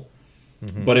subtle,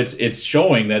 but it's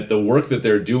showing that the work that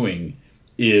they're doing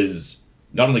is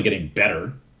not only getting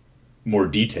better, more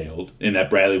detailed, in that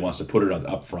Bradley wants to put it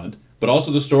up front, but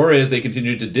also the story, as they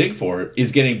continue to dig for it,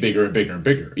 is getting bigger and bigger and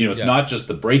bigger. You know, it's not just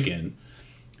the break-in.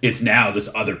 It's now this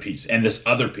other piece and this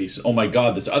other piece. Oh my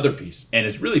God, this other piece. And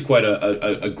it's really quite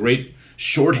a great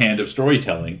shorthand of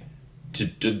storytelling to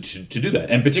do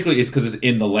that. And particularly it's because it's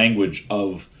in the language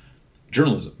of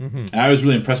journalism. And I was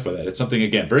really impressed by that. It's something,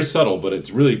 again, very subtle, but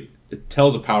it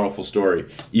tells a powerful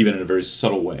story, even in a very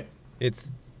subtle way.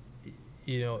 It's,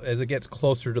 as it gets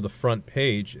closer to the front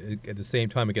page, at the same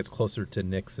time it gets closer to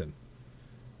Nixon.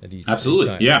 Absolutely.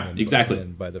 Time. Yeah, exactly.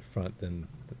 And by the front, then,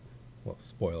 well,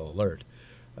 spoiler alert.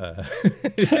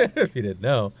 If you didn't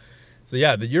know. So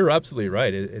yeah, you're absolutely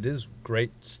right. It is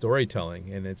great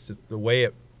storytelling, and it's just the way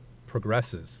it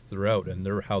progresses throughout,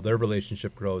 and how their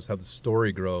relationship grows, how the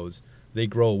story grows. They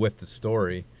grow with the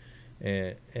story,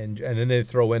 and then they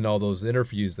throw in all those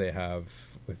interviews they have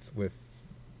with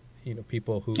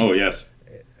people who. Oh yes.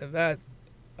 That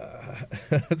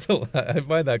I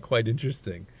find that quite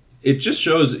interesting. It just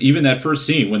shows even that first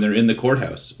scene when they're in the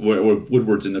courthouse, where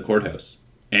Woodward's in the courthouse.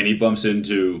 And he bumps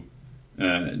into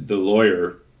the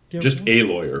lawyer, a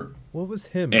lawyer. What was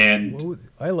him? And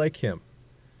I like him.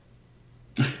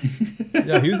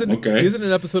 Yeah, he was in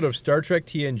an episode of Star Trek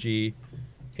TNG,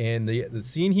 and the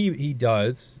scene he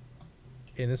does,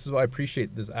 and this is why I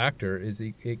appreciate this actor, is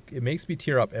it makes me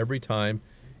tear up every time.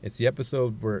 It's the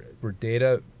episode where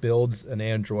Data builds an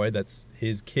android that's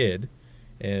his kid,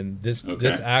 and this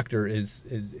actor is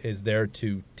there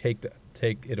to take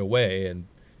it away and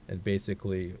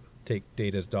basically take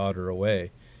Data's daughter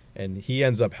away. And he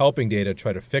ends up helping Data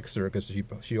try to fix her because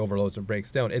she overloads and breaks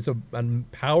down. It's a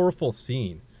powerful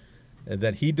scene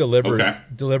that he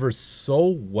delivers so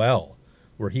well,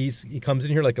 where he comes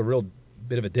in here like a real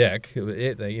bit of a dick,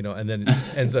 and then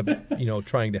ends up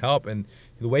trying to help. And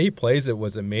the way he plays it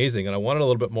was amazing, and I wanted a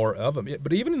little bit more of him.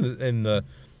 But even in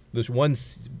this one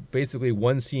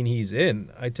scene he's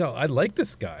in, I like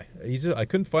this guy. I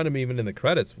couldn't find him even in the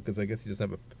credits because I guess he doesn't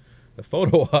have a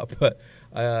photo up. But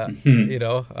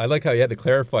I like how he had to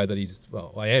clarify that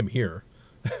I am here.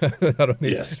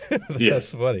 Yes.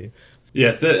 That's funny.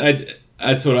 Yes,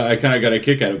 that's what I kind of got a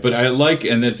kick out of. But I like,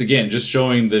 and that's again just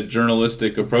showing the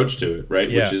journalistic approach to it, right?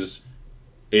 Yeah. Which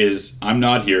is I'm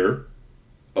not here.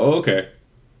 Oh, okay,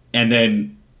 and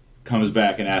then comes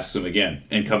back and asks him again,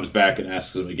 and comes back and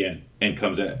asks him again, and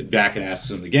comes back and asks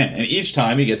him again. And each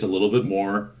time he gets a little bit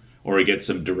more, or he gets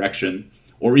some direction,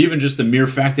 or even just the mere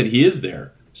fact that he is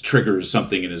there triggers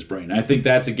something in his brain. I think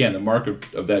that's, again, the mark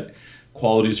of that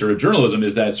quality sort of journalism,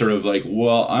 is that sort of like,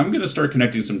 well, I'm going to start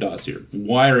connecting some dots here.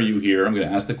 Why are you here? I'm going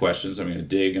to ask the questions. I'm going to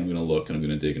dig, I'm going to look, and I'm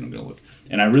going to dig, and I'm going to look.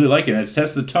 And I really like it. And it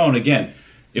sets the tone, again.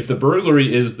 If the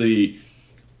burglary is the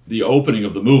opening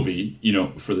of the movie,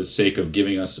 for the sake of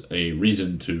giving us a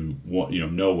reason to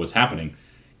know what's happening,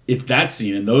 it's that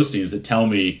scene and those scenes that tell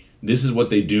me this is what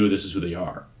they do, this is who they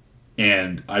are.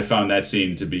 And I found that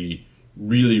scene to be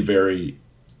really very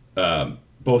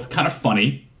both kind of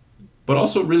funny, but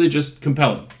also really just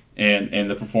compelling. And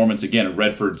the performance, again, of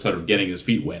Redford sort of getting his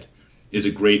feet wet is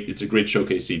a great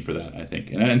showcase scene for that, I think.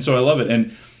 And so I love it.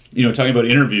 And talking about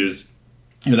interviews,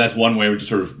 that's one way we just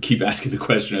sort of keep asking the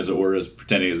question, as it were, as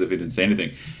pretending as if he didn't say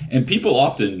anything. And people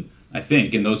often, I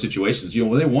think, in those situations, they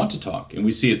want to talk, and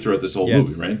we see it throughout this whole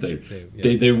movie, right?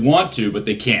 They want to, but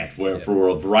they can't, for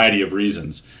a variety of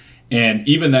reasons. And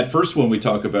even that first one we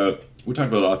talked about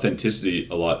authenticity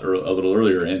a little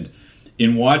earlier, and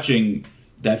in watching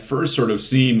that first sort of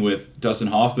scene with Dustin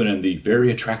Hoffman and the very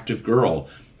attractive girl,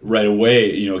 right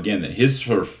away, again, his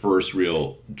sort of first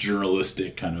real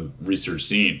journalistic kind of research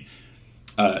scene.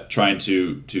 Trying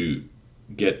to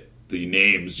get the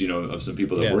names, of some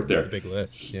people that work there. Big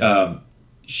list. Yeah.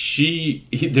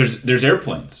 There's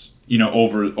airplanes,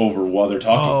 over while they're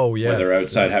talking. Oh, yes. When they're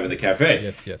outside having the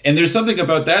cafe. Yes. And there's something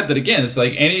about that again, it's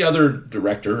like any other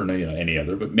director, or any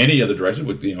other, but many other directors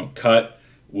would, cut.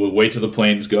 We'll wait till the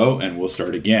planes go, and we'll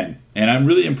start again. And I'm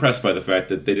really impressed by the fact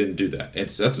that they didn't do that.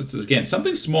 It's again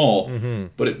something small,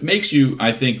 but it makes you,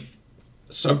 I think,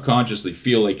 subconsciously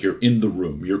feel like you're in the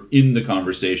room, you're in the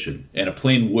conversation, and a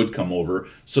plane would come over.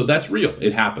 So that's real.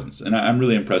 It happens, and I'm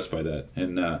really impressed by that.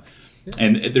 And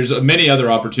there's many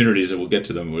other opportunities that we'll get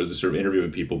to them, where they're sort of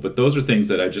interviewing people. But those are things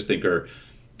that I just think are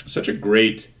such a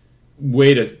great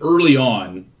way to early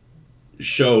on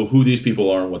show who these people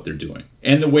are and what they're doing,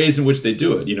 and the ways in which they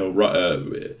do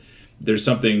it. There's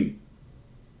something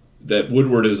that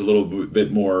Woodward is a little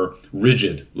bit more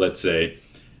rigid, let's say.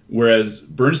 Whereas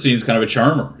Bernstein's kind of a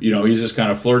charmer. He's just kind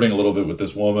of flirting a little bit with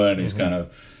this woman. He's kind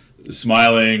of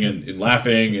smiling and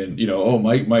laughing and, oh,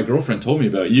 my girlfriend told me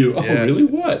about you. Oh, Yeah. really?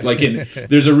 What? Like,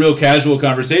 there's a real casual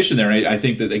conversation there. And I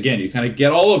think that, again, you kind of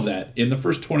get all of that in the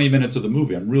first 20 minutes of the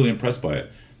movie. I'm really impressed by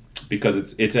it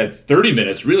because it's at 30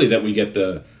 minutes, really, that we get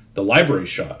the library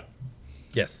shot.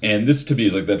 Yes. And this, to me,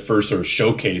 is like that first sort of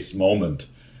showcase moment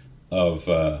of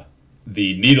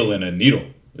the needle in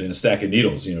a stack of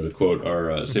needles, to quote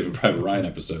our Saving Private Ryan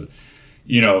episode.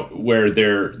 Where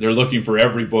they're looking for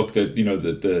every book that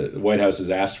that the White House has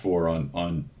asked for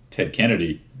on Ted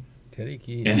Kennedy, Teddy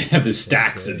Key, and they have the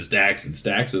stacks and stacks and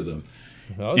stacks of them,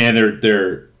 Oh. and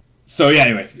they're so yeah.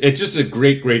 Anyway, it's just a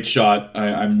great shot.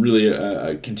 I'm really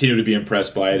I continue to be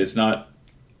impressed by it. It's not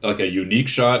like a unique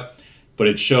shot, but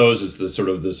it shows it's the sort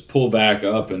of this pull back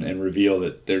up and reveal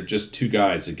that they're just two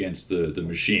guys against the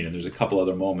machine. And there's a couple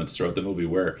other moments throughout the movie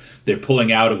where they're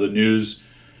pulling out of the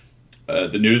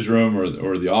newsroom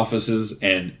or the offices,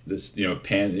 and this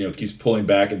keeps pulling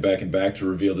back and back and back to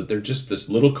reveal that they're just this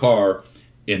little car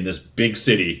in this big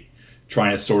city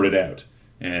trying to sort it out.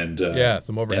 And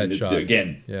some overhead shots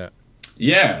again.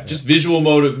 Yeah, just visual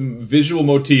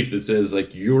motif that says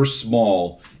like you're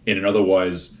small in an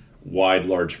otherwise wide,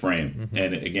 large frame. Mm-hmm.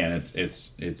 And again,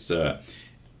 it's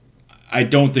I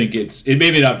don't think it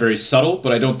may be not very subtle,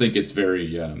 but I don't think it's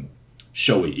very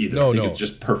showy either. I think it's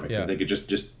just perfect. Yeah. I think it just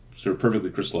sort of perfectly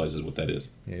crystallizes what that is.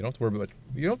 Yeah, you don't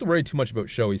have to worry too much about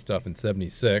showy stuff in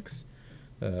 '76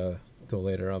 till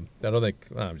later. I don't think.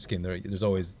 I'm just kidding. There's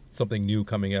always something new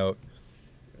coming out.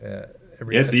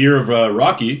 It's the year of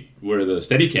Rocky, where the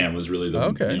Steadicam was really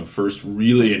the first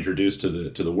really introduced to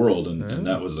the world, and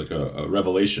that was like a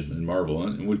revelation in Marvel,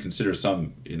 and would consider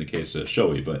some in the case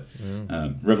showy, but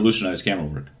revolutionized camera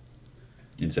work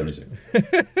in '76.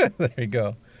 There you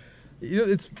go.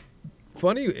 It's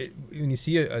funny when you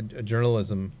see a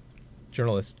journalist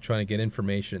trying to get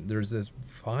information. There's this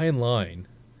fine line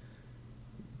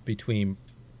between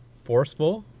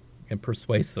forceful and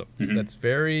persuasive. Mm-hmm. That's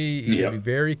you gotta be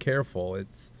very careful.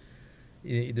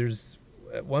 There's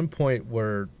at one point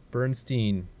where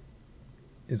Bernstein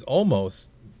is almost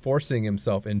forcing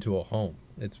himself into a home.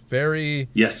 It's very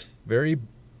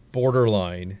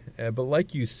borderline. But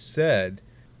like you said,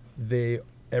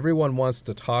 everyone wants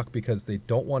to talk because they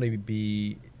don't want to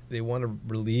they want to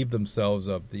relieve themselves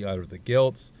of either the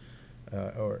guilt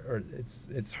or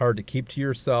it's hard to keep to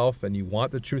yourself, and you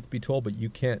want the truth to be told, but you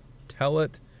can't tell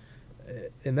it.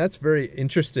 And that's very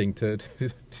interesting to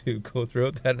go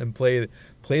through that and play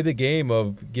the game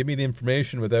of give me the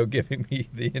information without giving me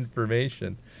the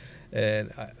information.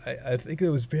 And I think it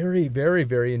was very, very,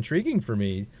 very intriguing for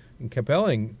me and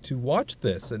compelling to watch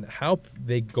this and how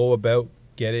they go about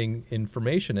getting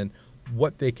information and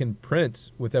what they can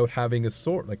print without having a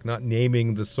source, like not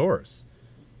naming the source.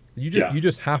 You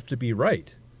just have to be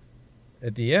right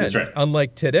at the end. That's right.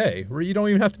 Unlike today, where you don't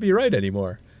even have to be right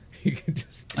anymore. You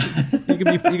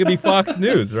could be Fox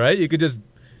News, right? You could just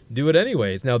do it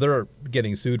anyways. Now they're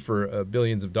getting sued for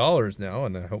billions of dollars now,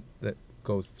 and I hope that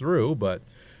goes through. But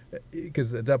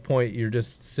because at that point you're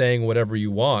just saying whatever you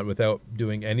want without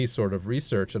doing any sort of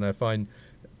research. And I find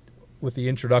with the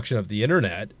introduction of the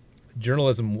internet,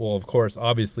 journalism will, of course,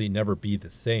 obviously never be the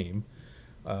same.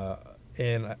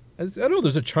 And I don't know,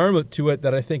 there's a charm to it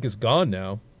that I think is gone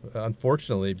now,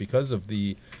 unfortunately, because of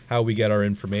how we get our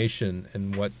information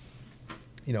and what.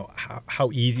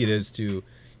 How easy it is to,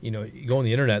 you go on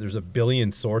the internet, there's a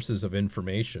billion sources of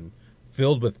information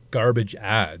filled with garbage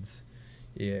ads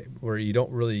where you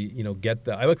don't really, get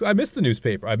that. I miss the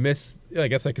newspaper. I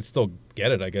guess I could still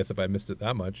get it, I guess, if I missed it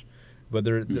that much. But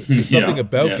there's something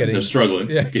about getting... They're struggling.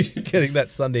 Getting that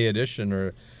Sunday edition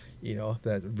or,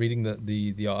 that reading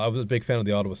I was a big fan of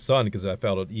the Ottawa Sun because I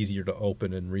felt it easier to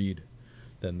open and read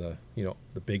than the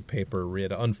big paper where you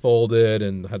had to unfold it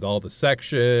and had all the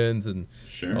sections and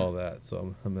all that.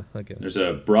 So again, there's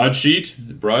a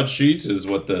broadsheet. Broadsheet is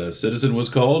what the Citizen was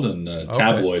called, and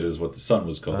tabloid is what the Sun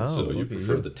was called. So you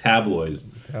prefer the tabloid.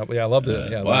 Yeah, I love the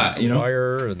the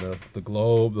Wire and the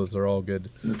Globe. Those are all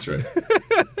good. That's right.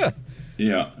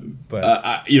 Yeah, but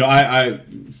I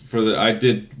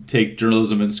did take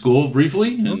journalism in school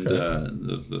briefly, and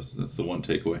that's the one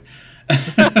takeaway.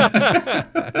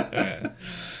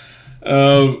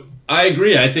 I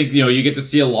agree. I think you get to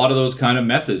see a lot of those kind of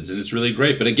methods, and it's really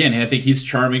great. But again, I think he's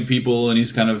charming people, and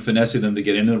he's kind of finessing them to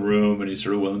get into the room, and he's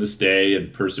sort of willing to stay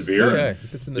and persevere.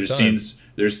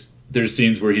 There's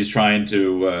scenes where he's trying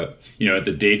to, at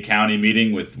the Dade County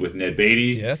meeting with Ned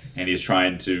Beatty, and he's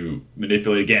trying to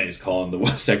manipulate. Again, he's calling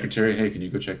the secretary, "Hey, can you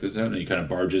go check this out?" And he kind of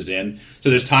barges in. So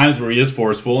there's times where he is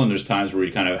forceful, and there's times where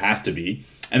he kind of has to be,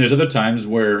 and there's other times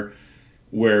where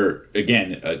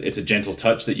again, it's a gentle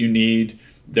touch that you need.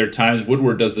 there are times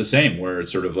Woodward does the same, where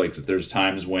it's sort of like there's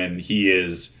times when he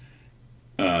is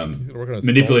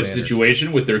manipulates the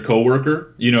situation with their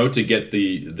coworker, to get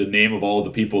the name of all the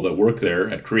people that work there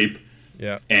at Creep.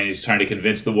 Yeah. And he's trying to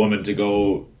convince the woman to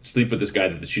go sleep with this guy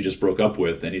that she just broke up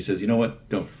with. And he says, you know what?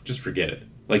 Don't, just forget it.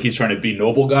 Like, he's trying to be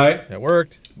noble guy. It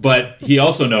worked. But he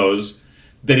also knows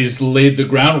that he's laid the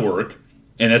groundwork,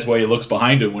 and that's why he looks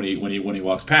behind him when he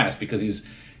walks past, because he's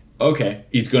going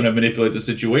to manipulate the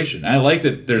situation. And I like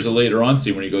that there's a later on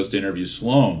scene when he goes to interview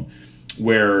Sloane,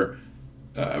 where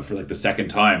for like the second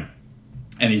time,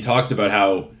 and he talks about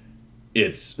how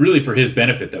it's really for his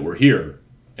benefit that we're here.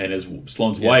 And his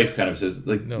Sloane's wife kind of says,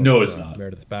 like, no, it's not.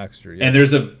 Meredith Baxter. Yeah. And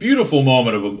there's a beautiful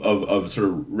moment of sort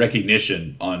of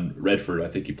recognition on Redford. I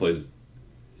think he plays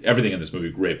everything in this movie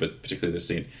great, but particularly this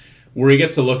scene, where he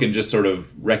gets to look and just sort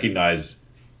of recognize,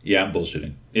 yeah, I'm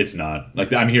bullshitting. It's not.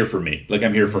 Like, I'm here for me. Like,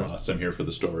 I'm here for us. I'm here for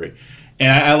the story.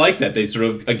 And I like that. They sort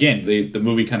of, again, the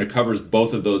movie kind of covers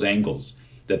both of those angles.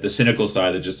 That the cynical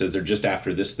side that just says they're just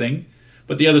after this thing,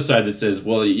 but the other side that says,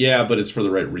 well, yeah, but it's for the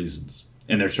right reasons.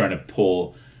 And they're trying to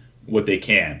pull what they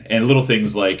can, and little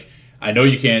things like, I know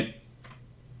you can't.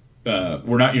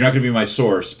 You're not going to be my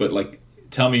source, but like,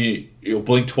 tell me,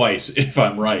 blink twice if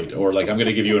I'm right, or like, I'm going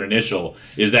to give you an initial.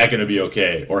 Is that going to be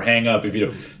okay? Or hang up if you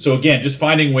don't. So again, just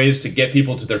finding ways to get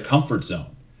people to their comfort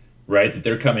zone, right? That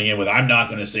they're coming in with, I'm not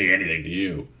going to say anything to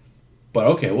you, but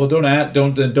okay, well,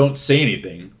 don't say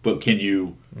anything, but can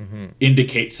you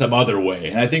indicate some other way?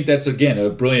 And I think that's, again, a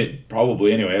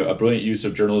brilliant use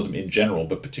of journalism in general,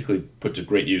 but particularly put to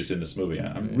great use in this movie.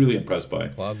 I'm really impressed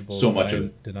by so much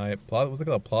of it. What's it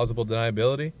called? Plausible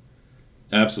deniability?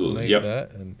 Absolutely, yep.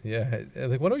 That.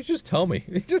 And like, why don't you just tell me?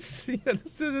 Just say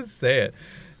it.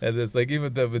 And it's like,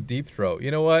 even with Deep Throat,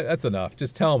 you know what? That's enough.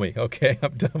 Just tell me, okay?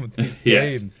 I'm done with these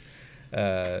games.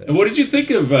 And what did you think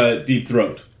of Deep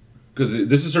Throat? Because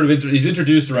this is sort of he's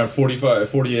introduced around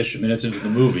 40-ish minutes into the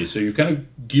movie, so you've kind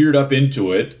of geared up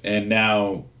into it, and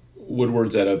now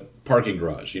Woodward's at a parking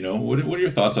garage. What are your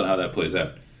thoughts on how that plays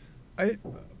out?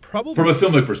 Probably from a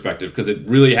filmic perspective, because it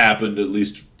really happened, at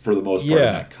least for the most part, in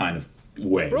that kind of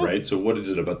way, right? So what is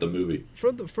it about the movie?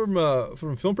 From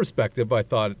a film perspective, I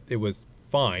thought it was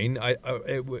fine.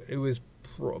 The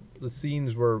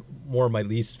scenes were more my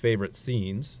least favorite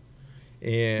scenes,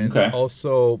 and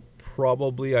also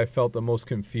probably I felt the most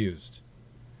confused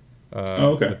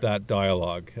with that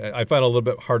dialogue. I found it a little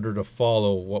bit harder to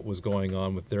follow what was going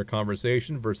on with their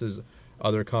conversation versus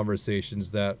other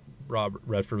conversations that Robert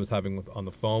Redford was having on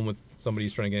the phone with somebody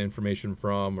he's trying to get information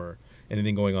from, or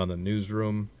anything going on in the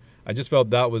newsroom. I just felt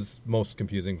that was most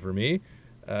confusing for me.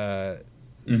 But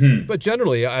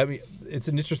generally, I mean, it's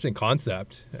an interesting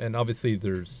concept, and obviously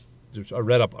I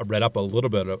read up a little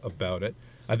bit about it.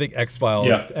 I think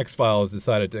X-Files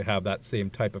decided to have that same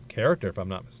type of character, if I'm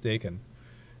not mistaken.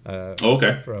 I've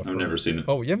never seen it.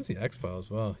 Oh, you haven't seen X-Files?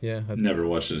 Well, yeah. I've never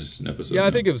watched an episode. Yeah,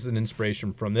 I think it was an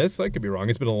inspiration from this. I could be wrong.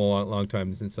 It's been a long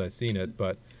time since I've seen it,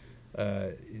 but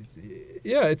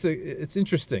it's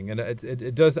interesting, and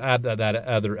it does add that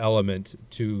other element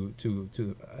to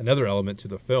another element to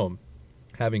the film,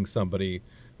 having somebody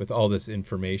with all this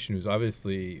information who's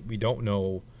obviously, we don't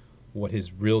know what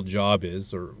his real job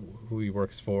is or who he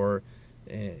works for,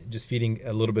 and just feeding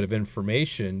a little bit of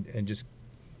information and just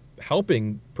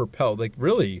helping propel, like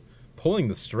really pulling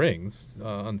the strings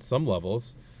on some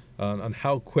levels on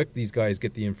how quick these guys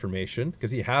get the information,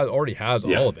 because he already has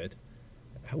all of it.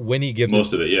 When he gives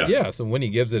most of it, so when he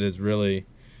gives it is really,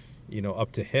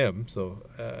 up to him. So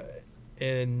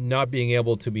and not being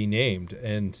able to be named,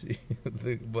 and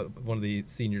one of the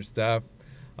senior staff,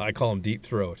 I call him Deep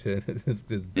Throat, this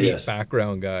deep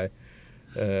background guy.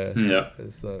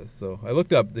 So I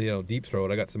looked up the Deep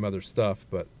Throat. I got some other stuff,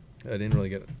 but I didn't really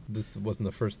get. This wasn't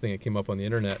the first thing that came up on the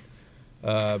internet.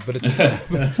 But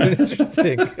it's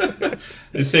interesting.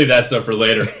 Just save that stuff for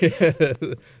later.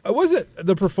 I wasn't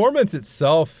the performance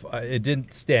itself. It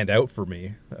didn't stand out for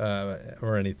me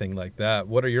or anything like that.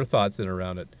 What are your thoughts in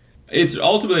around it? It's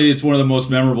one of the most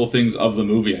memorable things of the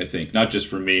movie, I think. Not just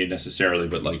for me necessarily,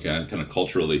 but like kind of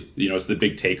culturally. It's the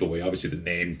big takeaway. Obviously, the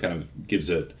name kind of gives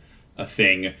it a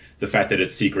thing. The fact that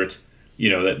it's secret.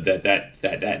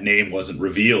 That name wasn't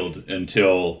revealed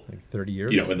until like 30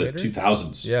 years in the later?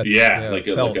 2000s. Like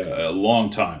a long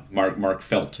time. Mark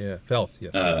Felt. Yeah, Felt.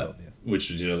 Yes. Felt, yes.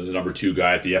 Which was the number 2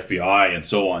 guy at the FBI and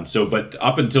so on. So, but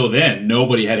up until then,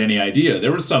 nobody had any idea.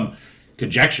 There was some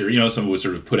conjecture. Someone would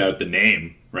sort of put out the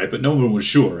name, right? But no one was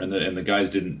sure, and the guys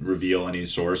didn't reveal any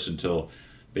source until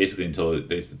they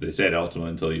said ultimately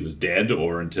until he was dead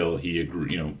or until he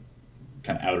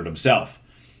kind of outed himself,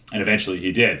 and eventually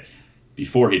he did.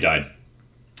 Before he died.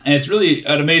 And it's really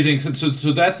an amazing. So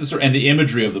that's the sort, and the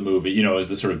imagery of the movie, is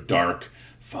the sort of dark,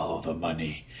 follow the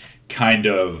money kind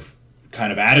of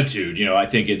attitude. I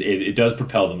think it does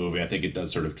propel the movie. I think it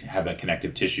does sort of have that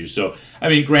connective tissue. So, I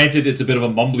mean, granted, it's a bit of a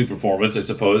mumbly performance, I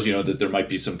suppose. That there might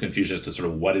be some confusion as to sort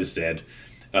of what is said.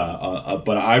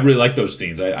 But I really like those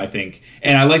scenes. I think,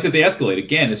 and I like that they escalate.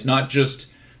 Again, it's not just.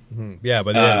 Yeah,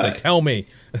 but it's like, tell me.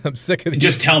 I'm sick of these.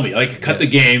 Just tell me. Like, cut the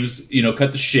games,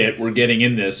 cut the shit. We're getting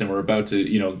in this, and we're about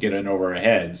to, get in over our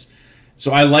heads.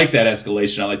 So I like that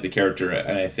escalation. I like the character,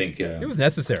 and I think it was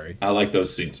necessary. I like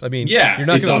those scenes. I mean, yeah, you're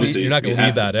not going to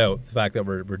leave that out. The fact that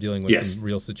we're dealing with yes. some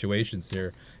real situations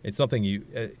here, it's something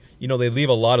they leave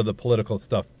a lot of the political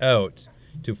stuff out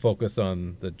to focus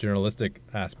on the journalistic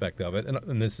aspect of it,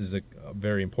 and this is a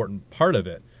very important part of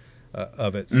it.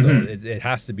 So it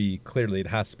has to be it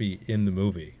has to be in the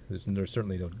movie. There's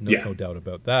certainly no doubt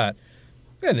about that.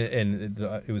 And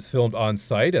it was filmed on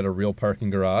site at a real parking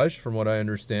garage, from what I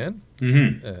understand.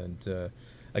 Mm-hmm. And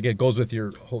again, it goes with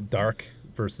your whole dark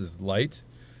versus light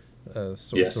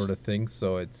sort of thing.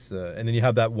 So it's and then you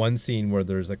have that one scene where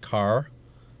there's a car,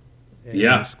 and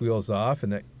it squeals off,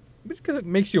 and it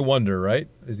makes you wonder, right?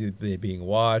 Is they being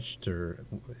watched, or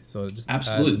so it just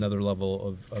Absolutely. adds another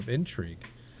level of intrigue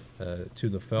to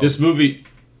the film. This movie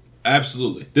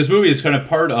is kind of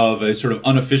part of a sort of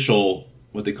unofficial,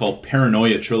 what they call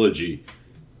Paranoia trilogy,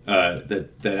 that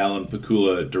Alan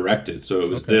Pakula directed. So it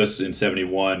was this in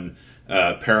 1971,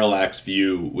 Parallax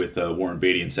View with Warren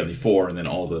Beatty in 1974, and then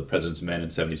All the President's Men in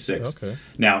 1976. Okay.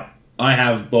 Now, I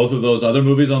have both of those other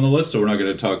movies on the list, so we're not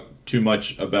going to talk too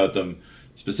much about them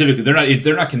specifically.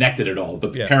 They're not connected at all,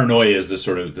 but Paranoia is the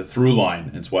sort of the through line.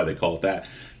 That's why they call it that.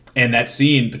 And that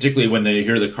scene, particularly when they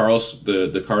hear the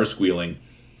car squealing,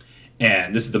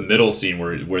 and this is the middle scene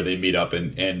where they meet up,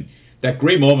 and that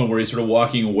great moment where he's sort of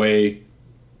walking away,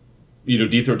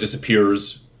 Deep Throat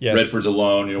disappears, yes. Redford's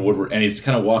alone, Woodward, and he's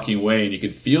kind of walking away, and you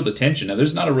can feel the tension. Now,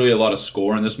 there's not really a lot of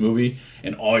score in this movie,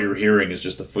 and all you're hearing is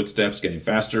just the footsteps getting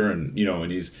faster, and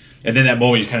and then that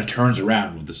moment he kind of turns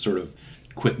around with this sort of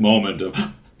quick moment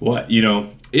of what,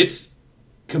 it's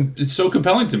so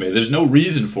compelling to me. There's no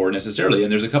reason for it necessarily,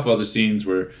 and there's a couple other scenes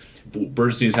where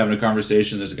Bernstein's having a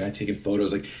conversation. There's a guy taking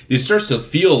photos. Like, it starts to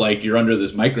feel like you're under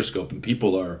this microscope, and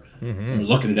people are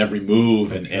looking at every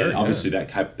move, and obviously that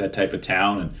type of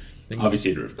town, and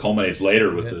obviously it culminates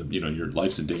later with the your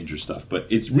life's in danger stuff. But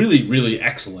it's really, really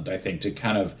excellent, I think, to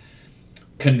kind of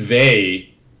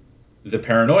convey the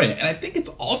paranoia. And I think it's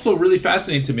also really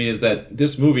fascinating to me is that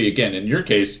this movie, again, in your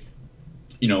case,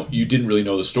 you didn't really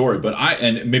know the story, but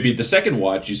and maybe the second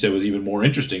watch you said was even more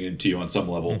interesting to you on some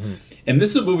level. Mm-hmm. And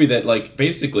this is a movie that, like,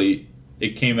 basically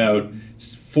it came out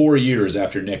 4 years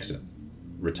after Nixon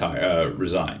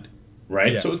resigned,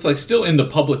 right? Yeah. So it's like still in the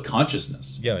public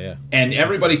consciousness. Yeah. And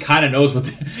everybody kind of knows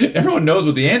everyone knows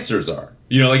what the answers are.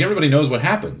 Like, everybody knows what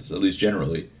happens, at least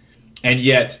generally. And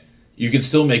yet you can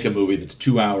still make a movie that's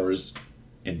 2 hours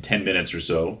and 10 minutes or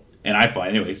so. And I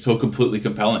find, anyway, it's so completely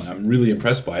compelling. I'm really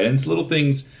impressed by it. And it's little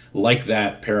things like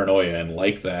that paranoia and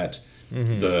like that,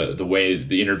 the way,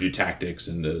 the interview tactics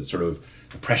and the sort of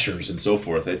pressures and so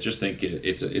forth. I just think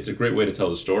it's a great way to tell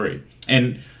the story.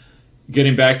 And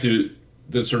getting back to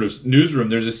the sort of newsroom,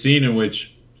 there's a scene in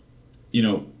which,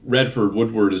 Redford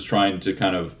Woodward is trying to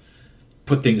kind of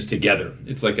put things together.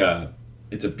 It's like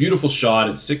it's a beautiful shot.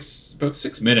 It's about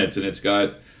 6 minutes, and it's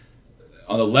got,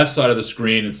 on the left side of the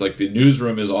screen, it's like the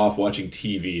newsroom is off watching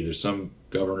TV. There's some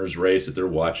governor's race that they're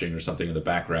watching or something in the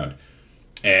background.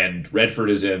 And Redford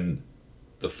is in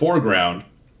the foreground.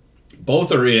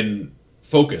 Both are in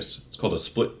focus. It's called a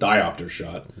split diopter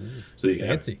shot. So you can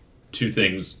have two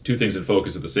things in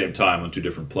focus at the same time on two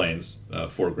different planes,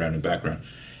 foreground and background.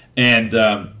 And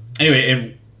anyway,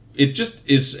 and it just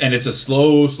is, and it's a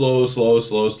slow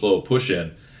push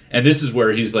in. And this is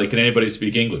where he's like, can anybody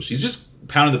speak English? He's just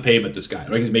pounding the pavement, this guy.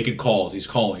 Right? He's making calls. He's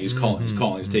calling. He's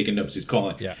taking notes. He's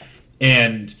calling. Yeah.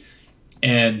 And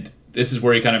this is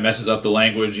where he kind of messes up the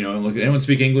language. Look, anyone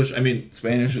speak English? I mean,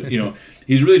 Spanish.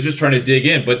 He's really just trying to dig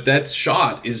in. But that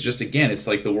shot is just, again, it's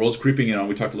like the world's creeping in on.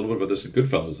 We talked a little bit about this in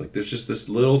Goodfellas. Like, there's just this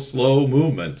little slow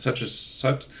movement, such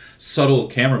subtle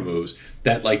camera moves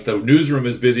that, like, the newsroom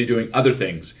is busy doing other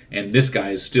things, and this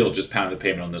guy is still just pounding the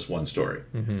pavement on this one story.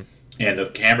 Mm-hmm. And the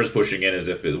camera's pushing in as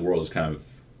if the world is kind of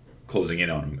closing in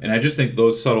on him. And I just think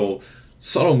those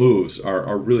subtle moves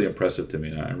are really impressive to me,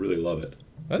 and I really love it.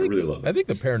 I really love it. I think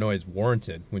the paranoia is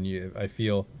warranted when you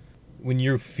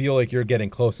feel like you're getting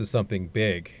close to something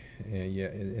big.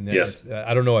 And yes.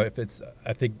 I don't know if it's.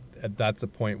 I think that's a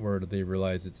point where they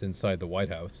realize it's inside the White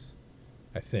House.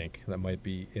 I think that might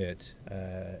be it.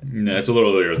 No, it's a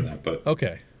little earlier than that, but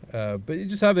okay. But you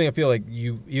just having a feel like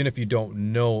even if you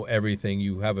don't know everything,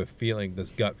 you have a feeling,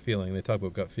 this gut feeling. They talk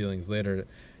about gut feelings later,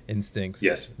 instincts.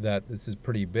 Yes. That this is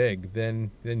pretty big.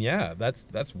 Then yeah,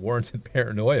 that's warranted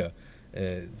paranoia.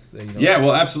 Yeah,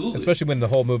 well, absolutely. Especially when the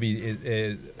whole movie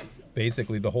is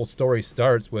basically the whole story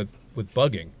starts with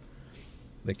bugging,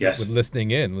 like with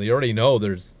listening in. We already know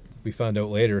we found out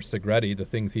later, Segretti, the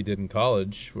things he did in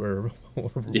college were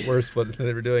worse what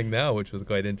they were doing now, which was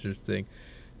quite interesting,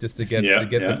 just to get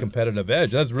the competitive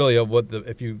edge. That's really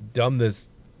if you dumb this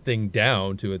thing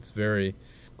down to its very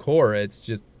core, it's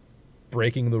just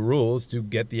breaking the rules to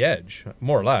get the edge,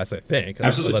 more or less, I think.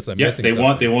 Absolutely. Unless I'm missing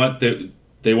something.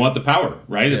 They want the power,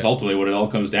 right? It's ultimately what it all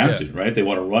comes down to, right? They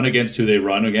want to run against who they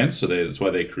run against, so that's why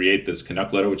they create this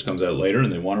Canuck letter, which comes out later,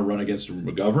 and they want to run against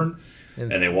McGovern,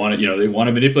 and they want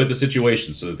to manipulate the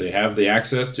situation so that they have the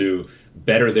access to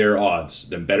better their odds,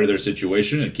 then better their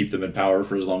situation, and keep them in power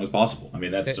for as long as possible. I mean,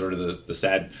 that's sort of the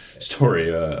sad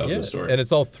story of the story. And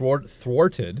it's all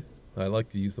thwarted. I like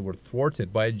to use the word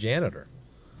thwarted by a janitor.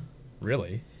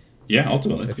 Really? Yeah,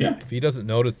 ultimately. If he doesn't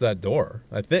notice that door,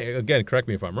 I think, again, correct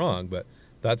me if I'm wrong, but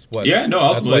that's what.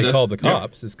 That's why he called the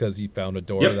cops, is because he found a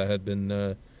door that had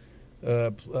been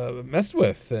messed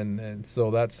with, and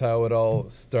so that's how it all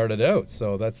started out.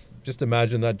 So that's, just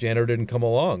imagine that janitor didn't come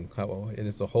along. And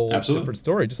it's a whole different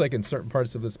story. Just like in certain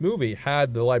parts of this movie,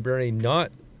 had the librarian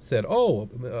not said, "Oh,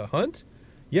 Hunt,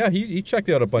 yeah, he checked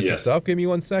out a bunch of stuff. Give me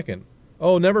 1 second.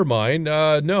 Oh, never mind.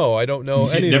 No, I don't know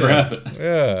anything. It never happened.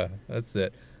 Yeah, that's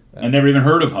it. I never even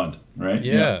heard of Hunt, right?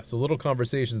 Yeah, so little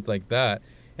conversations like that.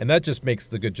 And that just makes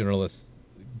the good journalists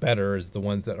better, is the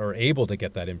ones that are able to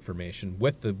get that information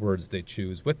with the words they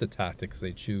choose, with the tactics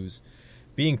they choose,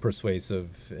 being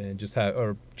persuasive and just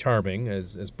or charming,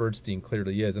 as Bernstein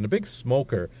clearly is, and a big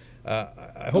smoker.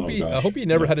 I hope he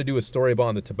never had to do a story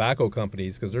about the tobacco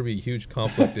companies, because there'd be a huge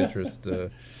conflict interest.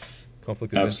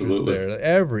 Conflict of interest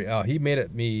there. He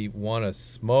made me want to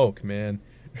smoke, man.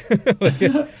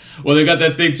 Well, they got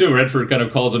that thing too. Redford kind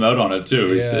of calls him out on it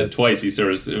too. He said twice. He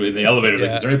sort of in the elevator,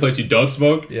 like, "Is there any place you don't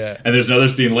smoke?" Yeah. And there's another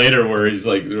scene later where he's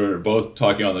like, we're both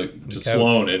talking to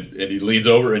Sloane, and he leans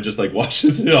over and just like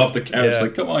washes it off the couch.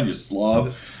 Like, come on, you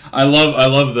slob. I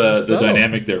love the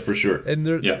dynamic there for sure. And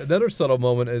another subtle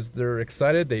moment is they're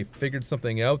excited. They figured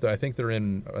something out. I think they're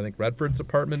in Redford's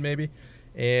apartment maybe,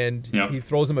 and he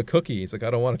throws him a cookie. He's like, "I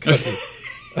don't want a cookie."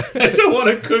 I don't want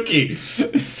a cookie.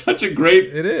 It's such a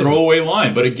great throwaway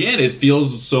line. But again, it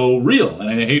feels so real. And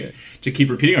I hate to keep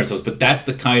repeating ourselves, but that's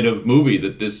the kind of movie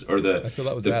that this, or the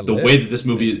way that this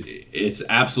movie is, it's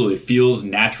absolutely feels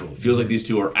natural. It feels like these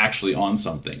two are actually on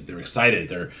something. They're excited.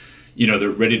 They're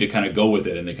ready to kind of go with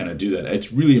it, and they kind of do that.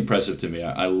 It's really impressive to me.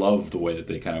 I love the way that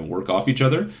they kind of work off each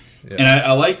other. Yeah. And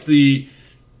I like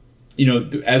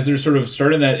as they're sort of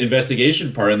starting that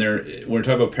investigation part, and we're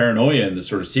talking about paranoia and the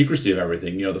sort of secrecy of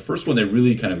everything. The first one they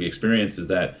really kind of experienced is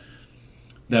that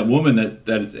woman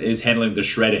that is handling the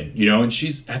shredding, and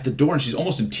she's at the door and she's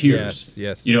almost in tears.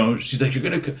 Yes. She's like, "You're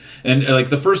gonna," and like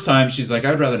the first time she's like,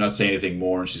 "I'd rather not say anything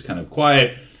more," and she's kind of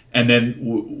quiet. And then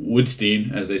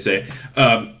Woodstein, as they say,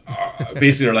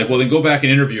 basically are like, "Well, then go back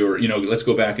and interview her. Let's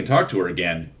go back and talk to her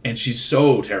again." And she's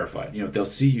so terrified. They'll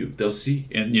see you. They'll see,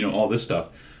 and all this stuff.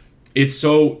 It's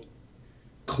so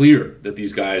clear that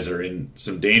these guys are in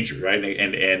some danger, right?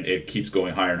 And it keeps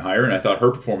going higher and higher. And I thought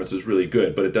her performance is really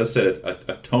good, but it does set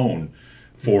a tone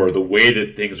for the way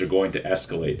that things are going to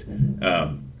escalate.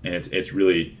 And it's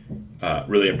really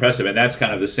really impressive. And that's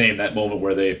kind of the same, that moment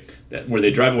where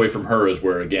they drive away from her is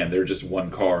where, again, they're just one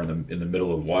car in the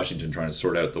middle of Washington trying to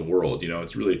sort out the world.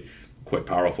 It's really quite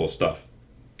powerful stuff.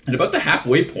 And about the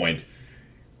halfway point,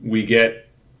 we get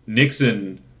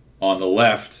Nixon on the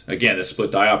left, again, the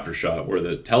split diopter shot where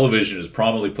the television is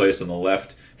prominently placed on the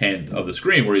left hand of the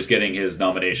screen where he's getting his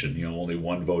nomination, only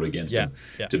one vote against him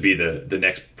to be the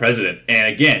next president. And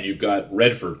again, you've got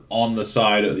Redford on the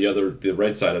side of the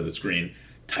right side of the screen,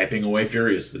 typing away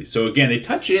furiously. So again, they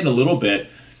touch in a little bit.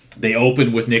 They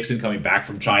open with Nixon coming back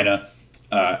from China,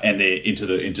 and they into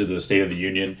the State of the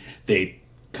Union. They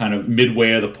kind of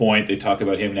midway of the point, they talk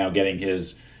about him now getting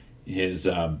his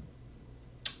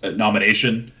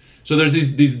nomination. So there's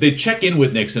these they check in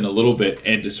with Nixon a little bit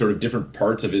and to sort of different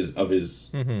parts of his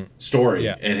story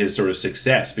and his sort of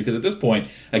success, because at this point,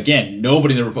 again,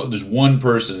 nobody in there's one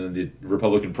person in the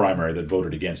Republican primary that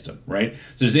voted against him, right?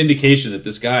 So there's indication that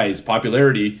this guy's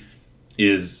popularity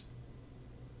is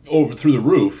over through the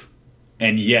roof,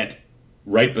 and yet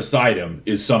right beside him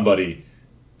is somebody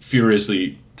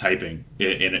furiously typing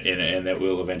and that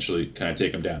will eventually kind of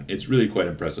take him down. It's really quite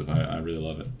impressive. I really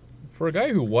love it. For a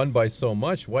guy who won by so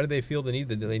much, why did they feel the need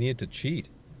that they needed to cheat?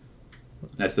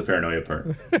 That's the paranoia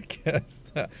part. I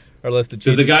guess. Or less the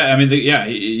Because the guy, I mean,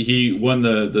 he won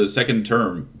the second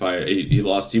term by he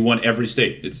lost. He won every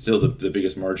state. It's still the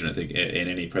biggest margin, I think, in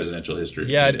any presidential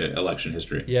history, election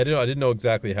history. Yeah, I didn't know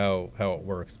exactly how it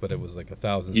works, but it was like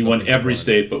 1,000. He won every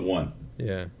state but one.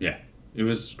 Yeah. Yeah, it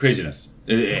was craziness.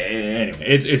 Anyway,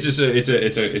 it's just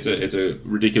it's a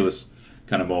ridiculous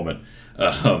kind of moment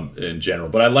in general.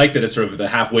 But I like that it's sort of the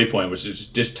halfway point, which is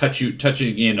just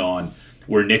touching in on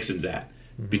where Nixon's at,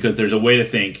 because there's a way to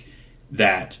think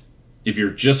that if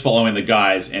you're just following the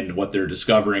guys and what they're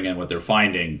discovering and what they're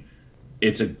finding,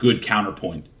 it's a good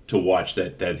counterpoint to watch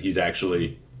that he's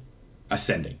actually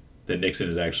ascending. That Nixon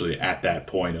is actually at that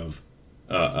point of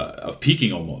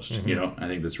peaking almost. You know, I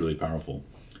think that's really powerful.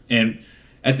 And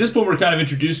at this point, we're kind of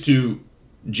introduced to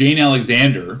Jane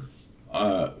Alexander,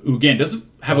 who again doesn't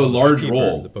have a large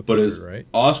role, but is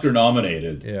Oscar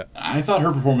nominated. Yeah, I thought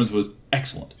her performance was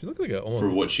excellent. She looked like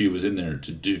for what she was in there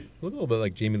to do. A little bit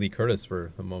like Jamie Lee Curtis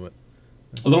for a moment.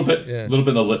 A little bit in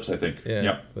the lips, I think. Yeah,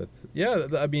 yep.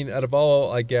 But I mean, out of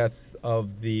all, I guess,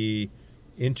 of the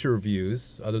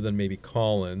interviews, other than maybe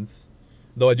Collins,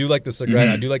 though I do like the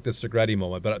Segretti, I do like the Segretti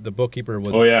moment, but the bookkeeper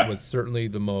was certainly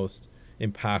the most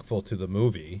impactful to the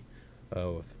movie,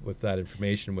 with that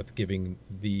information, with giving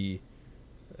the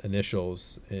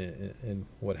initials and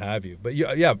what have you. But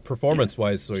performance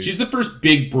wise, so she's the first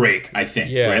big break, I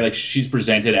think. Right, like she's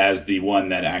presented as the one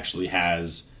that actually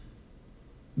has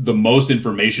the most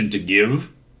information to give,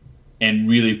 and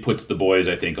really puts the boys,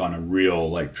 I think, on a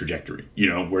real like trajectory. You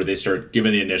know, where they start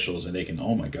giving the initials, and they can,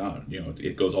 oh my god, you know,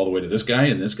 it goes all the way to this guy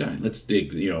and this guy. Let's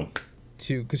dig, you know,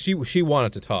 because she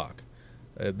wanted to talk.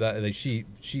 She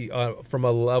from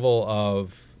a level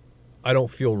of, I don't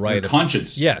feel right. Her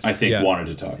conscience, yes, I think, wanted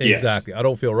to talk. Exactly. Yes. I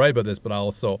don't feel right about this, but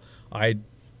I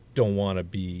don't want to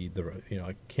be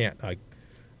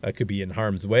I could be in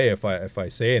harm's way if I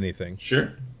say anything.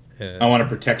 Sure. I want to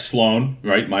protect Sloan,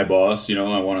 right? My boss, you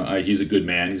know. He's a good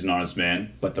man. He's an honest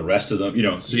man. But the rest of them, you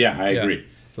know. So I agree.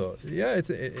 So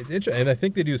it's interesting, and I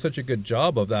think they do such a good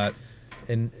job of that,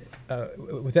 and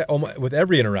with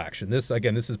every interaction. This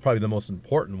is probably the most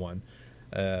important one.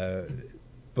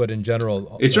 But in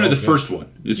general, it's certainly the first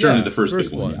one. It's certainly the first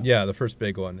big one. Yeah, the first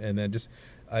big one. And then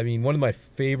I mean, one of my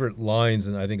favorite lines,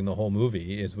 and I think in the whole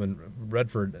movie, is when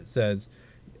Redford says,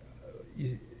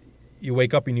 "You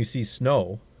wake up and you see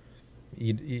snow.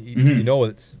 You know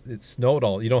it's snowed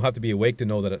all. You don't have to be awake to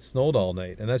know that it snowed all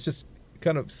night." And that's just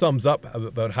kind of sums up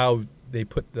about how they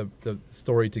put the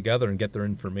story together and get their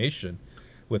information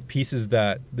with pieces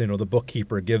that the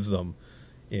bookkeeper gives them.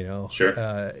 You know, sure.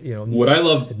 What I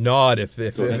love, nod if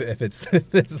it's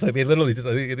it's like they literally just,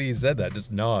 I think he said that,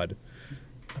 just nod.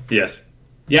 Yes,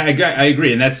 yeah, I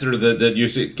agree, and that's sort of the you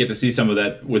get to see some of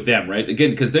that with them, right?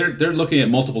 Again, because they're looking at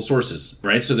multiple sources,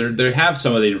 right? So they have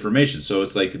some of the information. So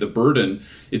it's like the burden.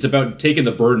 It's about taking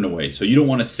the burden away. So you don't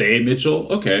want to say Mitchell,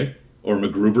 okay, or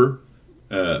Magruder,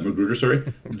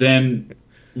 sorry. Then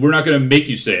we're not going to make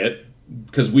you say it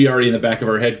because we already in the back of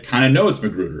our head kind of know it's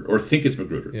Magruder or think it's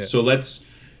Magruder. Yeah. So let's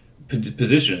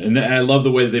position, and I love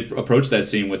the way that they approach that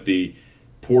scene with the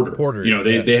Porter. You know,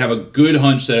 they have a good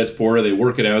hunch that it's Porter. They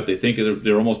work it out. They think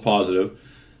they're almost positive.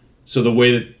 So the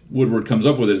way that Woodward comes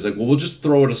up with it is like, well, we'll just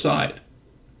throw it aside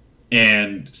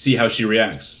and see how she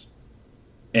reacts.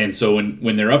 And so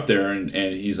when they're up there and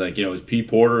he's like, you know, is P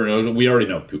Porter? We already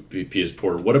know P is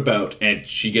Porter. What about? And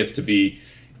she gets to be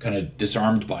kind of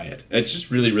disarmed by it. It's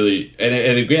just really, really,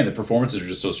 and again, the performances are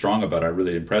just so strong about it. I'm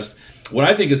really impressed. What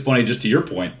I think is funny, just to your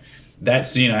point, that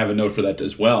scene, I have a note for that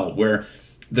as well, where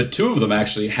the two of them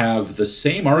actually have the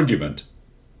same argument,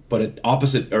 but at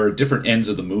opposite or different ends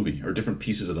of the movie or different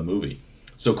pieces of the movie.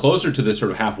 So closer to this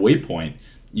sort of halfway point,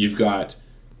 you've got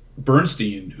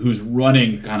Bernstein, who's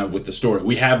running kind of with the story.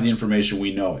 We have the information,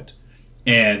 we know it.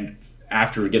 And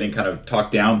after getting kind of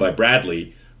talked down by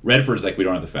Bradley, Redford's like, we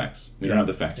don't have the facts. We don't have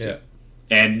the facts yet.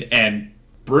 And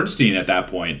Bernstein at that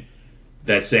point,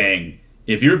 that's saying,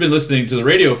 if you've been listening to the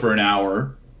radio for an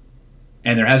hour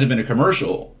and there hasn't been a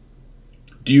commercial,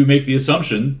 do you make the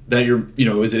assumption that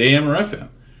is it AM or FM?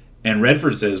 And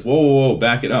Redford says, whoa,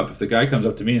 back it up. If the guy comes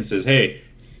up to me and says, hey,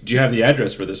 do you have the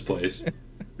address for this place?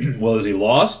 Well, is he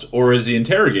lost or is he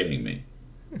interrogating me?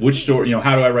 Which story,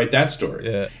 how do I write that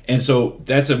story? Yeah. And so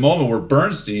that's a moment where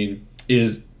Bernstein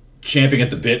is champing at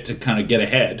the bit to kind of get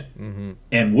ahead,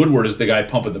 and Woodward is the guy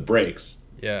pumping the brakes.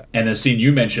 Yeah. And the scene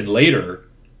you mentioned later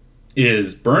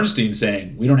is Bernstein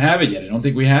saying, we don't have it yet. I don't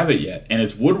think we have it yet. And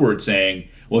it's Woodward saying,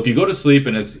 well, if you go to sleep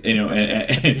and it's, and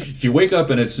if you wake up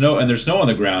and it's snow and there's snow on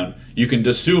the ground, you can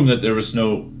assume that there was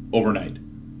snow overnight.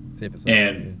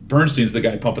 And Bernstein's the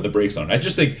guy pumping the brakes on it. I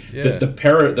just think that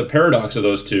the paradox of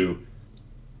those two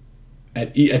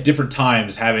at different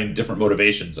times having different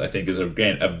motivations, I think is,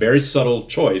 again, a very subtle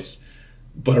choice,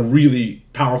 but a really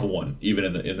powerful one, even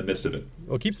in the midst of it.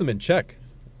 Well, it keeps them in check,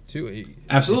 too.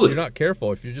 Absolutely. If you're not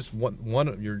careful, if you're just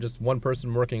you're just one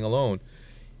person working alone,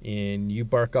 and you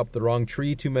bark up the wrong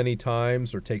tree too many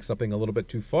times or take something a little bit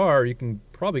too far, you can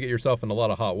probably get yourself in a lot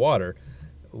of hot water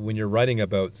when you're writing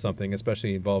about something,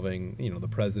 especially involving, the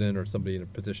president or somebody in a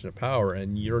position of power,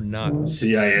 and you're not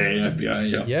CIA,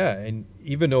 FBI, yeah, and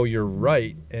even though you're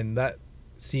right, and that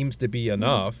seems to be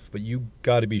enough, but you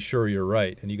got to be sure you're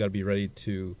right, and you got to be ready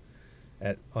to,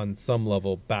 on some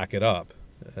level, back it up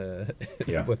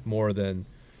with more than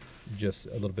just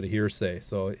a little bit of hearsay.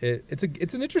 So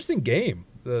it's an interesting game.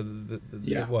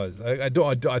 It was.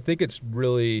 I think it's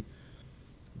really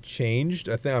changed.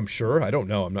 I'm sure. I don't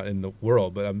know. I'm not in the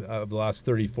world, but the last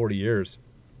 30, 40 years,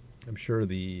 I'm sure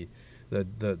the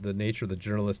nature of the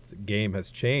journalist game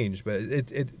has changed. But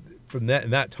it from in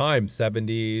that time,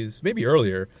 70s, maybe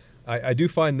earlier, I do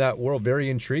find that world very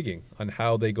intriguing on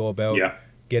how they go about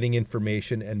getting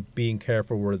information and being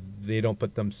careful where they don't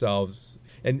put themselves.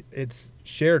 And it's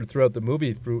shared throughout the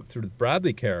movie through the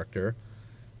Bradley character.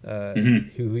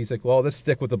 Who he's like, well, let's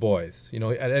stick with the boys.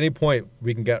 At any point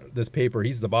we can get this paper.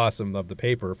 He's the boss of the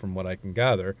paper, from what I can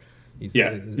gather. We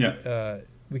can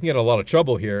get a lot of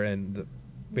trouble here and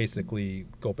basically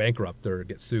go bankrupt or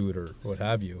get sued or what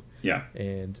have you. Yeah.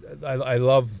 And I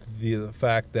love the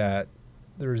fact that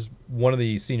there's one of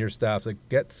the senior staffs like,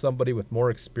 get somebody with more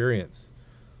experience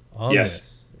on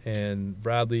this. And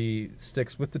Bradley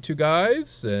sticks with the two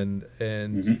guys, and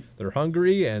they're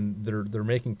hungry and they're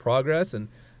making progress. And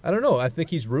I don't know. I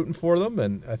think he's rooting for them,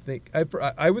 and I think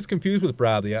I was confused with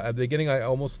Bradley at the beginning. I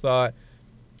almost thought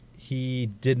he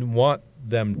didn't want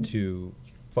them to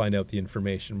find out the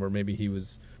information, where maybe he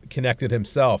was connected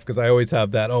himself. Because I always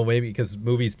have that. Oh, maybe because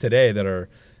movies today that are,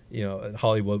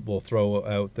 Hollywood will throw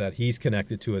out that he's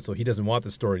connected to it, so he doesn't want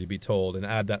the story to be told, and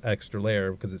add that extra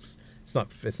layer because it's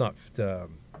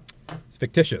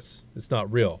fictitious. It's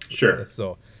not real. Sure.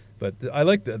 So, but I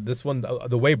like this one.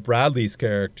 The way Bradley's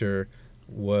character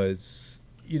was,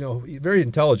 very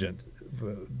intelligent,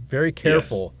 very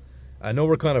careful. Yes. I know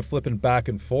we're kind of flipping back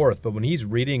and forth, but when he's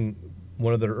reading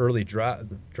one of their early drafts,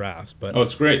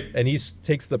 it's great. And he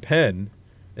takes the pen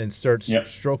and starts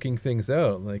stroking things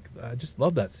out. Like, I just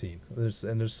love that scene.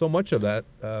 There's so much of that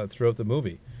throughout the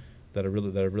movie that I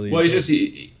really. Well,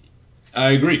 enjoy.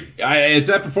 I agree. It's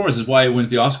that performance is why it wins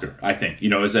the Oscar, I think.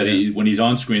 Is that when he's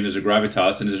on screen, there's a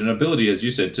gravitas and there's an ability, as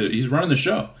you said, he's running the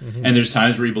show. Mm-hmm. And there's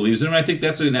times where he believes in him. And I think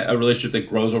that's a relationship that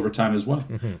grows over time as well.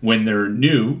 Mm-hmm. When they're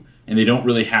new and they don't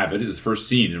really have it, his first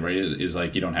scene, right, is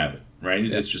like, you don't have it, right?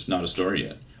 Yeah. It's just not a story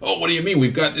yet. Oh, what do you mean?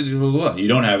 We've got blah, blah, blah. You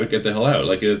don't have it, get the hell out.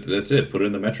 Like, that's it. Put it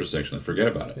in the metro section and forget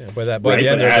about it. Yeah, by the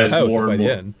end, there's a house by the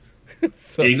end.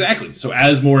 So. Exactly. So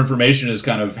as more information is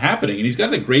kind of happening, and he's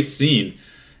got a great scene.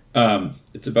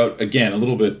 It's about, again, a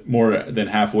little bit more than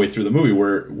halfway through the movie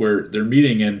where they're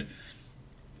meeting, and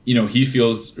he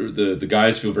feels, the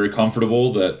guys feel very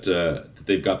comfortable that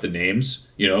they've got the names,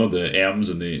 the M's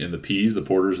and the P's, the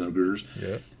Porters and the Grooters.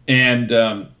 Yeah.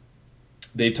 And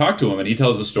they talk to him, and he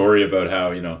tells the story about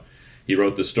how he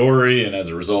wrote the story, and as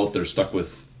a result they're stuck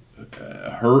with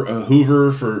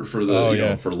Hoover for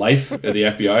the for life at the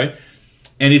FBI.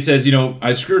 And he says,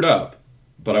 I screwed up,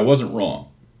 but I wasn't wrong.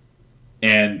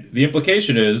 And the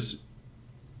implication is,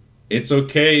 it's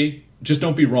okay, just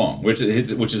don't be wrong, which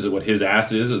is what his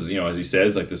ass is, as he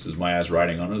says, like, this is my ass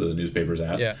riding on it, the newspaper's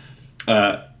ass. Yeah.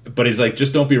 But he's like,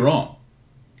 just don't be wrong,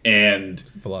 and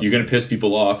you're going to piss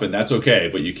people off, and that's okay,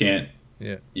 but you can't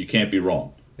be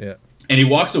wrong. Yeah. And he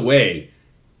walks away,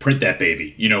 print that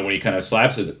baby, when he kind of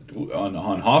slaps it on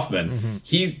Hoffman, mm-hmm.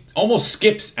 He almost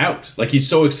skips out, like he's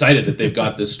so excited that they've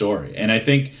got this story. And I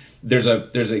think there's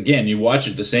again, you watch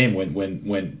it the same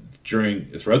when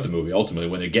throughout the movie, ultimately,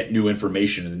 when they get new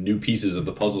information and new pieces of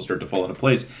the puzzle start to fall into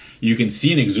place, you can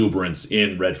see an exuberance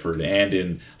in Redford and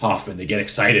in Hoffman. They get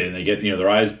excited and they get, their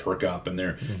eyes perk up, and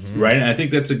they're mm-hmm. right. And I think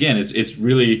that's, again, it's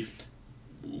really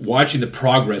watching the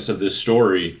progress of this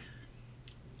story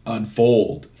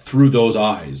unfold through those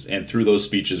eyes and through those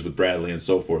speeches with Bradley and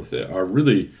so forth that are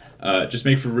really just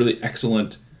make for really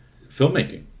excellent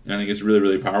filmmaking. And I think it's really,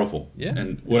 really powerful. Yeah.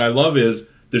 And what I love is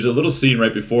there's a little scene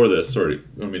right before this. Sorry,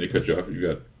 I don't mean to cut you off. You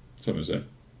got something to say?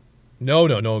 No.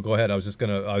 Go ahead. I was just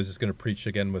gonna preach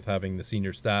again with having the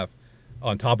senior staff.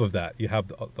 On top of that, you have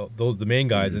the main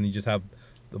guys, mm-hmm. and you just have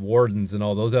the wardens and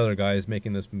all those other guys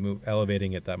making this move,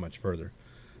 elevating it that much further.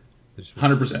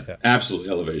 100%, yeah. Absolutely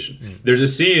elevation. Mm-hmm. There's a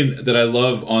scene that I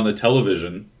love on the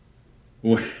television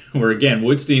where again,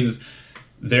 Woodstein's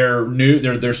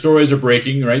their stories are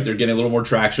breaking, right? They're getting a little more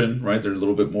traction, right? They're a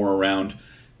little bit more around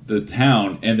the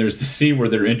town, and there's the scene where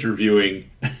they're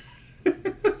interviewing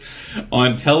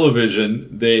on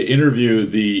television. They interview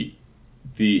the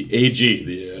AG,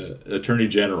 the Attorney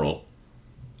General,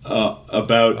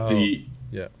 about the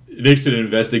Nixon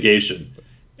investigation,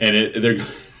 and they're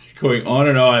going on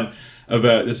and on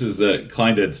about this is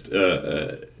Kleindienst,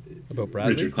 about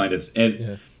Bradley? Richard Kleindienst,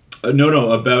 and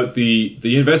no, about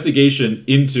the investigation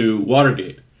into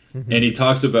Watergate, and he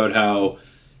talks about how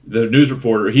the news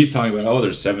reporter, he's talking about,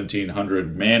 there's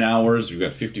 1,700 man hours. We've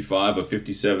got 55 of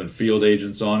 57 field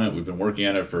agents on it. We've been working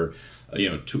on it for,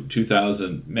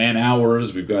 2,000 man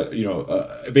hours. We've got,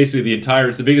 basically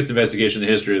it's the biggest investigation in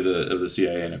the history of the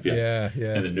CIA and FBI.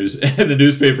 Yeah. And the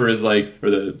newspaper is like,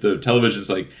 or the television is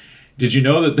like, did you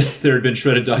know that there had been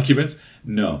shredded documents?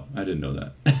 No, I didn't know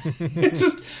that.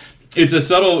 It's a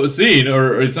subtle scene,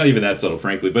 or it's not even that subtle,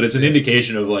 frankly, but it's an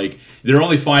indication of like, they're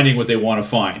only finding what they want to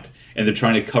find. And they're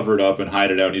trying to cover it up and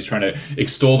hide it out. And he's trying to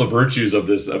extol the virtues of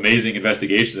this amazing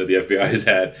investigation that the FBI has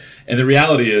had. And the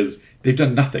reality is, they've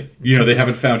done nothing. They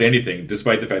haven't found anything,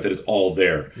 despite the fact that it's all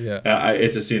there. Yeah.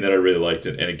 It's a scene that I really liked.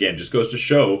 And again, just goes to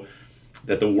show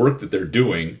that the work that they're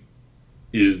doing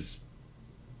is,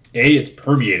 A, it's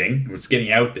permeating, it's getting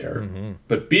out there. Mm-hmm.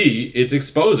 But B, it's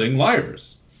exposing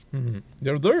liars. Mm-hmm.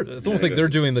 It's almost like they're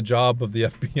doing the job of the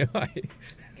FBI.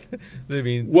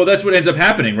 Well, that's what ends up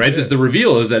happening, right? The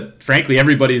reveal is that, frankly,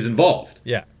 everybody's involved.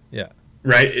 Yeah.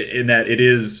 Right? In that it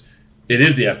is the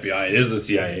FBI, it is the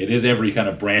CIA, it is every kind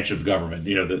of branch of government,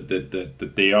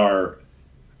 that they are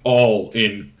all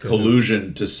in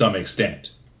collusion to some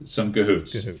extent. Some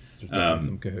cahoots.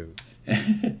 Some cahoots.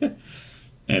 And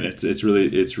it's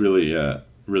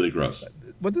really gross.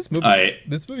 What this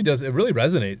movie does, it really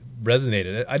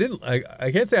resonated.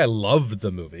 I can't say I loved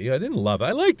the movie. I didn't love it.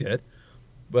 I liked it.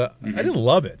 But I didn't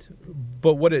love it.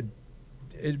 But what it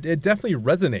definitely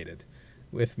resonated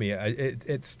with me.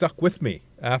 It stuck with me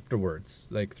afterwards,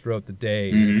 like throughout the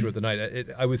day, throughout the night.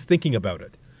 I was thinking about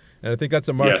it. And I think that's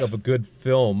a mark of a good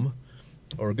film,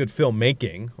 or a good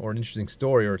filmmaking, or an interesting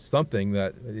story, or something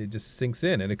that it just sinks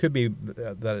in. And it could be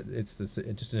that it's just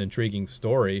an intriguing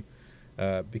story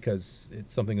because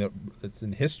it's something that's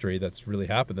in history that's really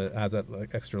happened, that has that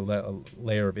extra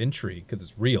layer of intrigue because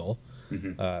it's real.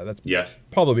 Mm-hmm. That's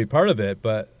probably part of it,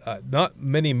 but not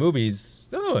many movies.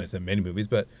 No, I said many movies,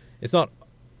 but it's not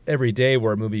every day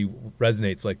where a movie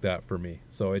resonates like that for me.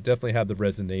 So it definitely had the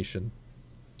resonation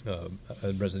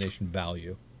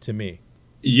value to me.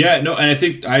 Yeah, no, and I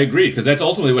think I agree, because that's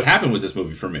ultimately what happened with this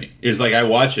movie for me. Is like I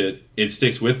watch it, it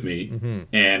sticks with me,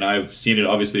 and I've seen it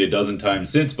obviously a dozen times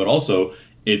since, but also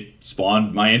it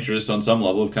spawned my interest on some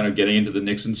level of kind of getting into the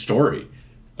Nixon story.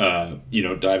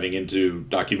 Diving into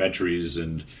documentaries,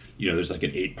 and there's like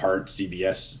an 8-part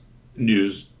CBS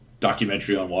News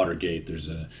documentary on Watergate. There's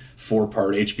a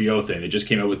 4-part HBO thing. They just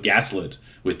came out with Gaslit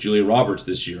with Julia Roberts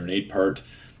this year, an 8-part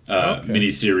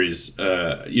miniseries.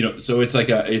 So it's like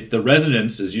the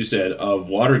resonance, as you said, of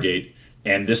Watergate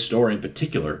and this story in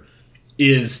particular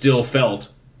is still felt,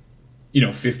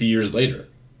 50 years later.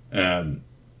 And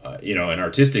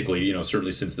artistically,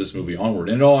 certainly since this movie onward.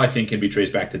 And it all, I think, can be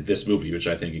traced back to this movie, which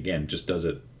I think, again, just does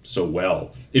it so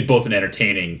well. In both an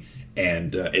entertaining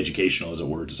and educational, as it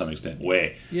were, to some extent,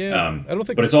 way. Yeah, I don't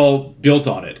think... But it's all built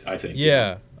on it, I think.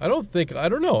 Yeah, I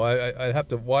don't know. I'd have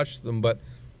to watch them, but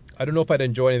I don't know if I'd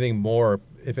enjoy anything more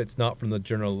if it's not from the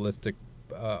journalistic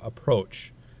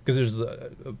approach. Because there's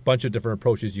a bunch of different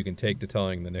approaches you can take to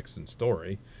telling the Nixon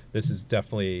story. This is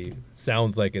definitely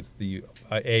sounds like it's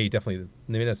definitely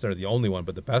maybe not necessarily the only one,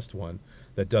 but the best one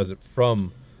that does it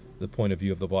from the point of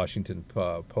view of the Washington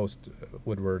Post,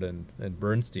 Woodward and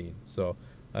Bernstein. So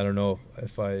I don't know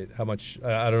I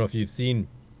don't know if you've seen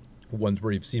ones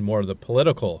where you've seen more of the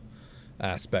political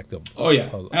aspect of. Oh yeah,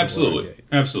 absolutely.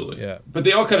 Yeah, but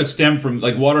they all kind of stem from,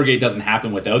 like, Watergate doesn't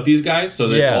happen without these guys, so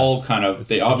it's all kind of,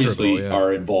 they obviously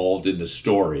are involved in the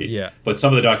story. Yeah, but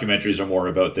some of the documentaries are more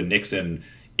about the Nixon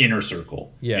inner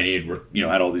circle. Yeah, and he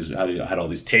had all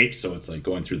these tapes, so it's like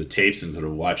going through the tapes and sort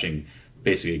of watching,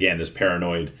 basically, again, this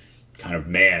paranoid kind of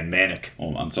manic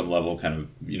on some level, kind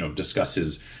of discuss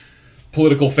his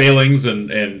political failings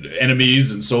and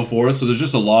enemies and so forth. So there's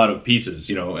just a lot of pieces,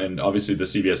 and obviously the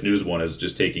CBS News one is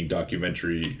just taking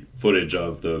documentary footage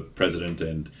of the president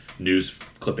and news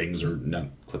clippings, or not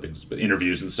clippings, but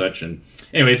interviews and such. And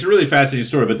anyway, it's a really fascinating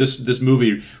story, but this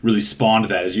movie really spawned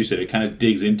that, as you said. It kind of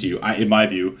digs into you, in my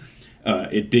view.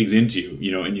 It digs into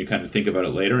you, and you kind of think about it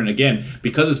later. And again,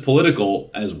 because it's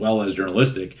political as well as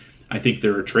journalistic, I think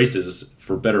there are traces,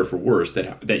 for better or for worse,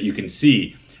 that you can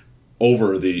see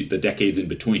over the decades in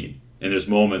between. And there's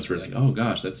moments where you're like, oh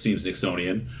gosh, that seems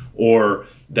Nixonian, or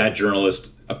that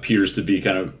journalist appears to be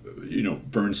kind of,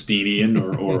 Bernsteinian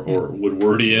or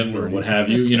Woodwardian or what have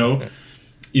you.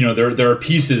 There are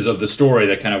pieces of the story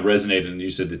that kind of resonate, and you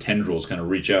said the tendrils kind of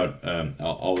reach out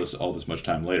all this much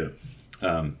time later.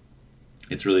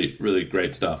 It's really, really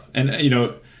great stuff. And,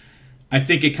 I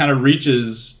think it kind of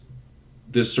reaches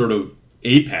this sort of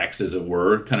apex, as it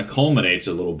were, kind of culminates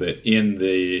a little bit in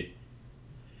the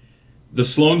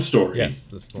Sloane story. Yes,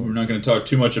 the Sloane. We're not going to talk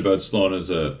too much about Sloane as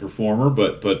a performer,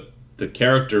 but the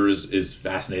character is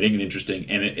fascinating and interesting,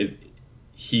 and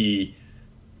he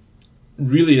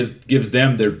really gives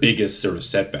them their biggest sort of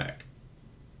setback.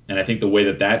 And I think the way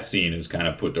that scene is kind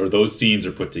of those scenes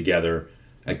are put together,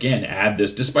 again, add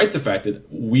this, despite the fact that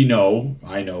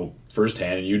I know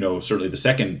firsthand, and certainly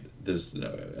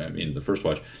the first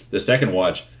watch, the second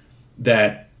watch,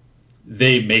 that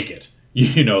they make it,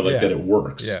 that it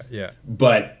works. Yeah.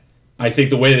 But I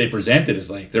think the way they present it is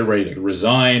like they're ready to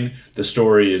resign. The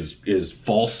story is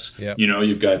false. Yep.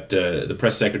 You've got the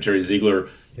press secretary Ziegler,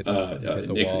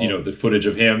 the footage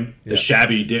of him, the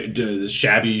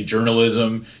shabby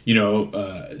journalism.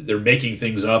 They're making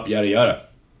things up, yada yada,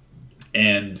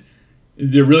 and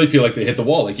they really feel like they hit the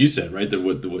wall, like you said, right?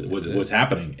 What's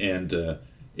happening, and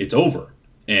it's over.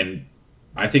 And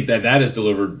I think that is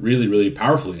delivered really, really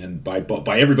powerfully, and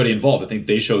by everybody involved. I think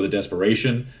they show the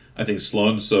desperation. I think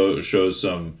Sloane shows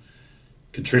some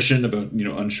contrition about,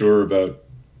 unsure about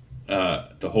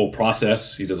the whole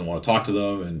process. He doesn't want to talk to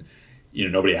them, and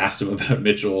nobody asked him about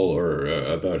Mitchell or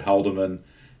about Haldeman.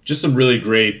 Just some really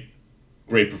great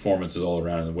performances all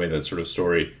around, and the way that sort of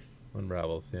story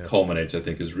unravels, culminates, I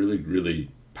think, is really, really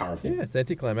powerful. Yeah, it's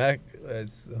anticlimactic. I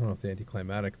don't know if the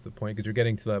anticlimactic is the point, because you're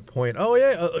getting to that point. Oh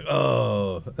yeah.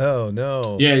 Oh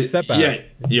no. Yeah. Setback.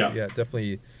 Yeah.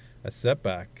 Definitely a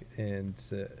setback, and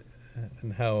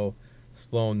how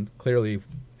Sloane clearly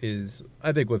is,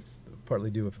 I think, with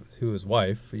partly due to his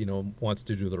wife, wants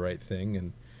to do the right thing,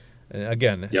 and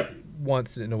again,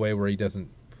 wants it in a way where he doesn't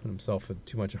put himself in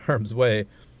too much harm's way.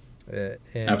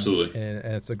 Absolutely.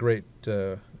 And it's a great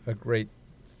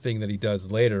thing that he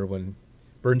does later when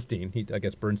Bernstein,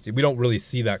 we don't really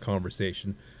see that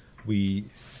conversation. We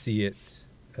see it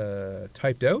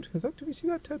typed out. Do we see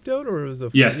that typed out, or is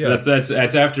it? Yes, yeah. That's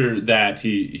after that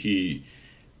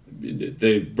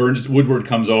Woodward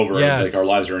comes over and is like, our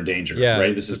lives are in danger. Yeah.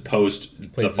 Right. This is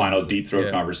post the final Deep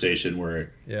Throat conversation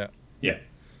where. Yeah.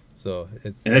 So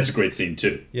and that's a great scene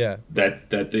too. Yeah. That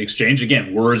the exchange,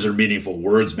 again, words are meaningful,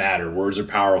 words matter, words are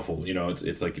powerful.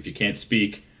 It's like if you can't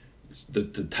speak, the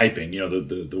typing,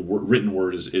 the written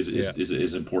word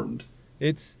is important.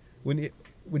 It's when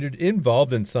you're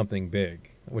involved in something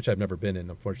big, which I've never been in,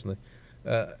 unfortunately.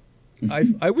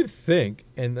 I would think,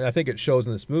 and I think it shows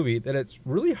in this movie, that it's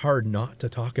really hard not to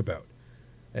talk about,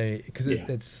 because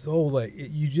it's so like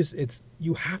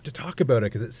you have to talk about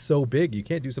it because it's so big. You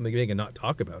can't do something big and not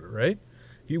talk about it, right?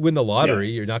 If you win the lottery,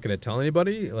 you're not going to tell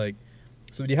anybody.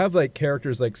 So when you have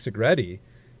characters like Segretti,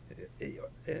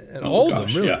 and all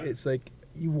of them, really, it's like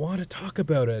you want to talk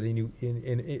about it, and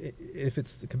if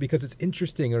it's because it's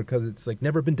interesting or because it's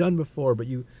never been done before, but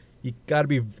you got to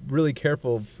be really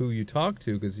careful of who you talk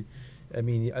to, because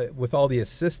with all the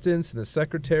assistants and the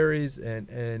secretaries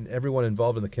and everyone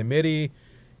involved in the committee,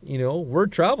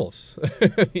 word travels.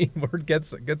 Word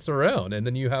gets around, and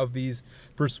then you have these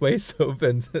persuasive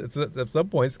and at some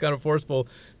points kind of forceful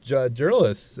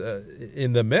journalists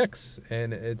in the mix,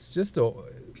 and it's just a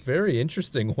very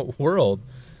interesting world.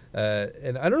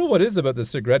 And I don't know what it is about the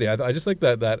Segretti. I just like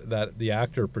that the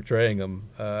actor portraying him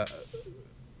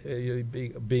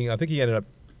being. I think he ended up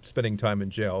spending time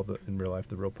in jail in real life,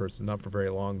 the real person, not for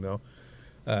very long though.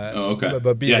 Okay.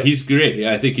 But he's great.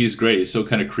 Yeah, I think he's great. He's so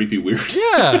kind of creepy weird.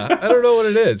 Yeah, I don't know what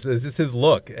it is. It's just his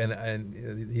look,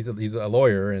 and he's a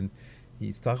lawyer, and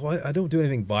he's talking. Well, I don't do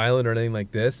anything violent or anything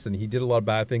like this, and he did a lot of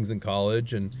bad things in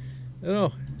college, and I don't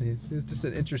know. It's just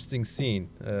an interesting scene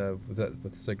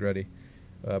with Segretti.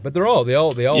 But they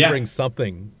all bring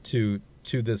something to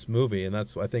this movie, and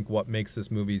that's I think what makes this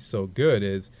movie so good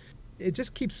is it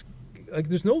just keeps.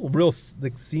 There's no real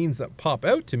scenes that pop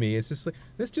out to me. It's just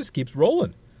this just keeps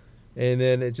rolling, and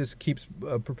then it just keeps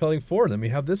propelling forward. Then we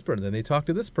have this person, then they talk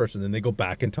to this person, then they go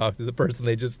back and talk to the person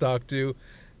they just talked to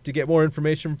get more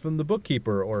information from the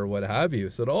bookkeeper or what have you.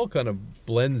 So it all kind of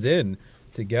blends in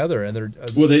together, and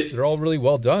they're all really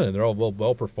well done, and they're all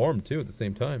well performed too at the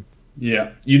same time.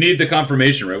 Yeah, you need the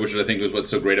confirmation, right? Which I think is what's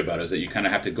so great about it, is that you kind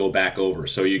of have to go back over.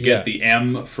 So you get the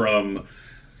M from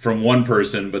from one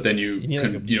person, but then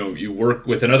you work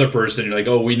with another person. You're like,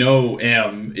 oh, we know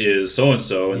M is so and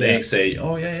so, and they say,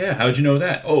 oh yeah, how'd you know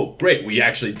that? Oh, great, we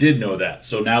actually did know that.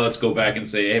 So now let's go back and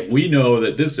say, hey, if we know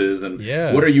that this is, then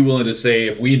what are you willing to say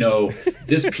if we know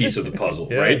this piece of the puzzle,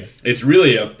 right? It's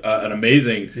really an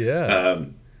amazing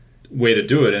way to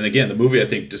do it. And again, the movie I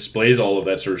think displays all of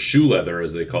that sort of shoe leather,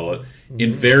 as they call it,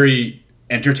 in very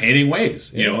entertaining ways,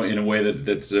 you know, in a way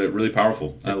that's really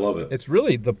powerful. I love it. It's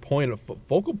really the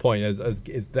focal point is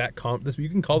that this, you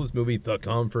can call this movie The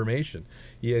Confirmation.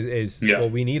 Well,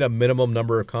 we need a minimum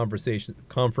number of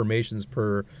confirmations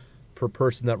per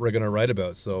person that we're going to write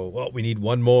about. So, well, we need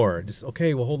one more. Just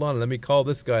okay. Well, hold on. Let me call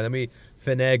this guy. Let me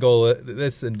finagle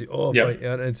this and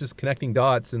and it's just connecting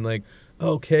dots and like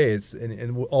okay, it's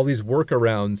and all these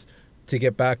workarounds to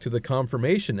get back to the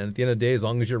confirmation. And at the end of the day, as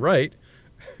long as you're right,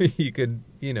 you can,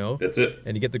 that's it,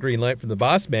 and you get the green light from the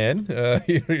boss man.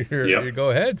 You go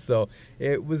ahead. So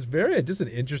it was just an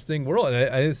interesting world,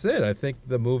 and I said I think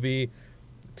the movie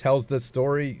tells the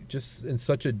story just in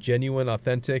such a genuine,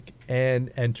 authentic,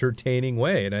 and entertaining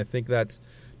way. And I think that's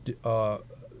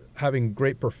having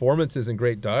great performances and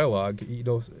great dialogue.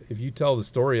 If you tell the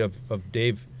story of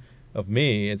Dave, of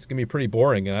me, it's gonna be pretty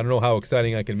boring, and I don't know how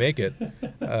exciting I can make it.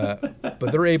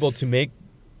 But they're able to make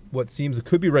what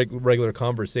could be regular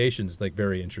conversations like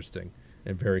very interesting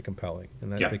and very compelling,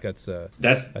 and I think that's a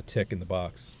tick in the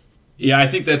box. Yeah, I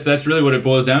think that's really what it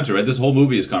boils down to, right? This whole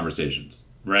movie is conversations,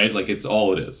 right? Like it's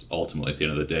all it is ultimately at the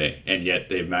end of the day, and yet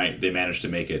they managed to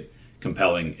make it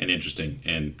compelling and interesting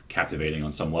and captivating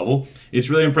on some level. It's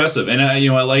really impressive, and I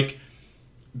like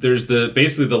there's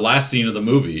basically the last scene of the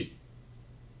movie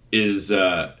is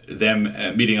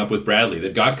them meeting up with Bradley.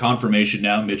 They've got confirmation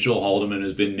now. Mitchell Haldeman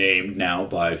has been named now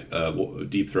by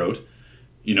Deep Throat.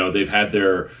 They've had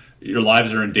your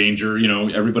lives are in danger.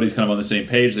 Everybody's kind of on the same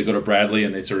page. They go to Bradley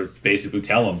and they sort of basically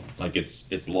tell him, like, it's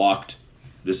locked.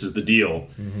 This is the deal.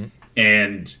 Mm-hmm.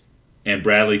 And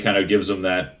Bradley kind of gives him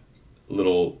that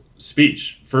little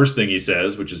speech. First thing he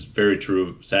says, which is very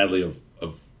true, sadly,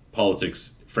 of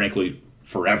politics, frankly,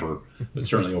 forever, but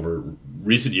certainly over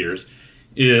recent years,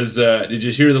 is did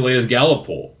you hear the latest Gallup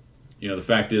poll? The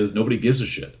fact is nobody gives a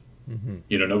shit.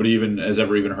 Mm-hmm. Nobody even has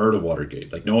ever even heard of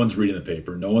Watergate. Like no one's reading the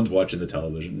paper, no one's watching the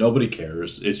television, nobody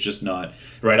cares. It's just not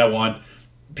right. I want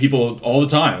people all the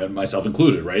time, and myself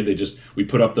included, right? We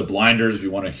put up the blinders. We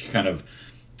want to kind of.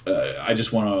 I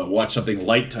just want to watch something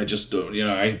light. I just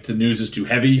the news is too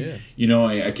heavy.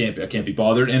 Yeah. I can't be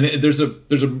bothered. And there's a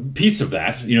piece of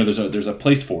that. There's a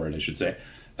place for it, I should say,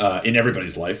 in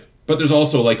everybody's life. But there's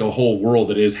also like a whole world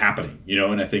that is happening,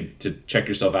 and I think to check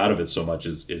yourself out of it so much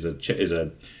is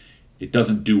it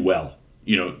doesn't do well,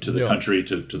 to the country,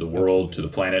 to the world, absolutely, to the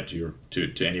planet,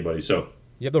 to anybody. So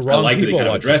you have the wrong people kind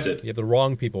of address it. You have the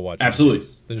wrong people watching. Absolutely,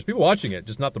 there's people watching it,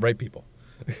 just not the right people.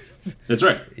 That's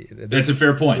right. That's a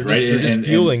fair point, right?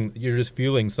 You're just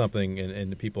fueling something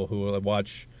in the people who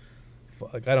watch.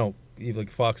 Like I don't.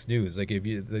 Like Fox News, like if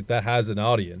you that has an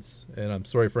audience, and I'm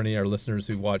sorry for any of our listeners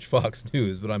who watch Fox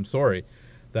News, but I'm sorry,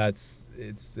 it's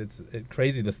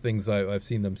crazy the things I've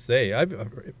seen them say. I've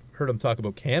heard them talk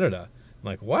about Canada. I'm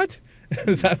like, what?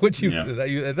 Is that what you? Yeah.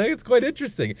 I think it's quite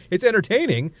interesting. It's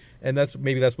entertaining, and that's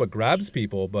what grabs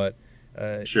people. But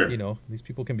sure, these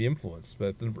people can be influenced.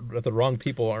 But if the right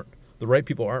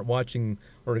people aren't watching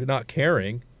or not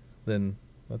caring, then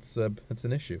that's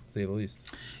an issue, to say the least.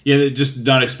 Yeah, they're just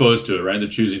not exposed to it, right? They're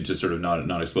choosing to sort of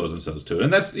not expose themselves to it,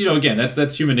 and that's again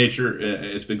that's human nature.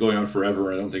 It's been going on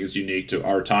forever. I don't think it's unique to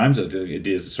our times. I think it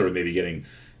is sort of maybe getting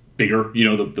bigger.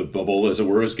 The bubble, as it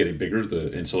were, is getting bigger.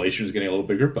 The insulation is getting a little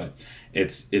bigger, but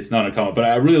it's not uncommon. But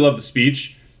I really love the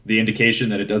speech, the indication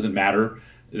that it doesn't matter,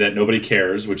 that nobody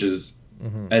cares, which is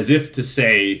as if to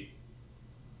say,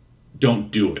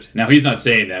 don't do it. Now, he's not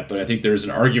saying that, but I think there's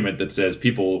an argument that says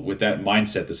people with that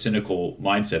mindset, the cynical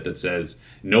mindset that says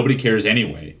nobody cares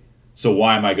anyway, so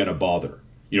why am I going to bother?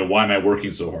 Why am I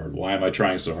working so hard? Why am I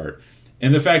trying so hard?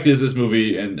 And the fact is this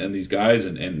movie and these guys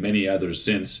and many others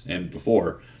since and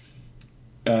before,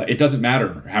 it doesn't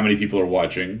matter how many people are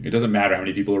watching. It doesn't matter how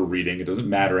many people are reading. It doesn't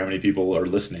matter how many people are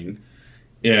listening.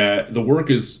 The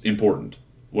work is important,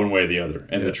 one way or the other,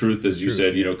 and the truth, as you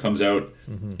said, comes out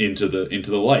into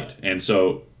the light, and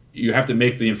so you have to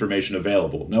make the information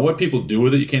available. Now, what people do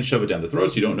with it, you can't shove it down their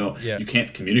throats. You don't know, you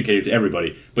can't communicate it to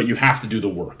everybody, but you have to do the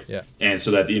work, and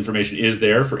so that the information is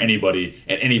there for anybody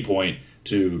at any point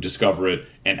to discover it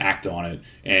and act on it.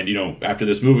 And after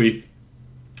this movie,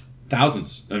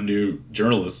 thousands of new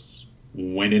journalists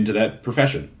went into that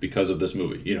profession because of this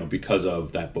movie, because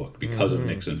of that book, because of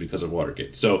Nixon, because of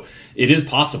Watergate. So it is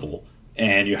possible.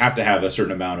 And you have to have a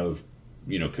certain amount of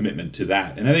commitment to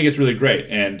that. And I think it's really great.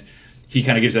 And he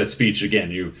kind of gives that speech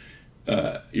again.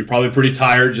 You're probably pretty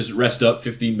tired. Just rest up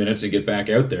 15 minutes and get back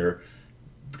out there,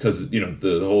 because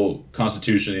the whole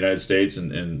Constitution of the United States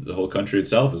and the whole country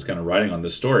itself is kind of riding on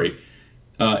this story.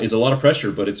 It's a lot of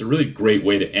pressure, but it's a really great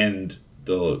way to end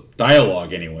the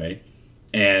dialogue anyway.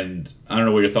 And I don't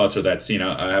know what your thoughts are that scene.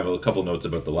 I have a couple notes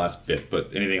about the last bit, but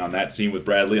anything on that scene with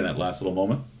Bradley and that last little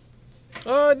moment?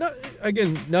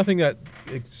 Again, nothing that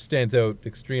stands out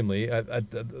extremely.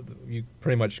 You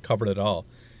pretty much covered it all.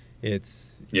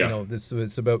 It's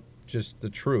it's about just the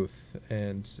truth,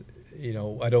 and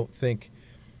I don't think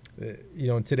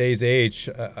in today's age,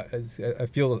 I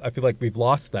feel like we've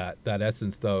lost that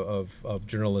essence of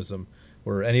journalism,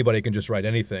 where anybody can just write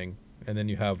anything, and then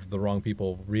you have the wrong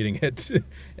people reading it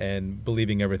and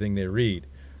believing everything they read.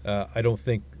 I don't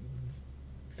think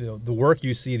the work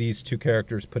you see these two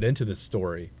characters put into this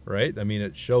story, right? I mean,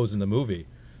 it shows in the movie.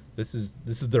 This is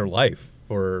their life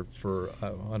for I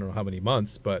don't know how many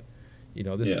months, but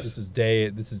this is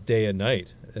day and night,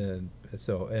 and it's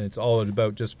all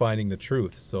about just finding the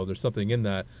truth. So there's something in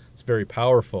that that's very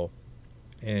powerful,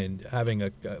 and having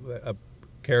a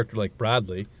character like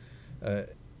Bradley,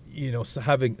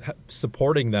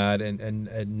 supporting that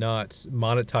and not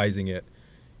monetizing it.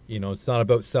 It's not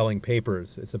about selling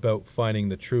papers. It's about finding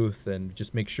the truth and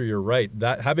just make sure you're right.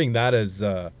 That having that as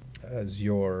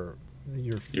your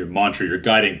mantra, your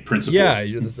guiding principle. Yeah,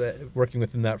 you're working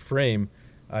within that frame.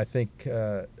 I think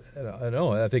I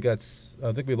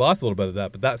think we lost a little bit of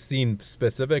that. But that scene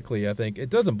specifically, I think it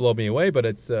doesn't blow me away, but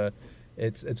it's a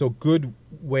good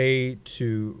way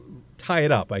to tie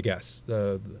it up, I guess.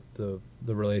 The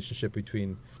relationship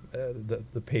between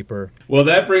the paper. Well,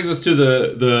 that brings us to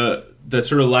the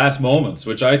sort of last moments,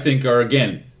 which I think are,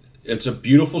 again, it's a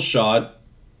beautiful shot.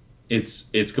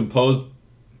 It's composed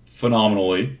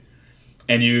phenomenally,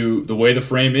 and the way the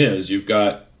frame is, you've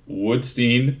got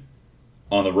Woodstein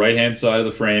on the right hand side of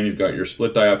the frame. You've got your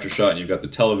split diopter shot, and you've got the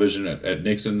television at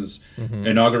Nixon's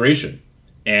inauguration,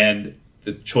 and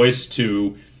the choice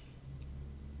to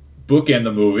bookend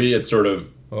the movie. It's sort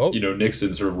of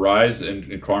Nixon sort of rise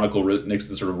and chronicle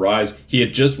Nixon sort of rise. He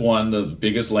had just won the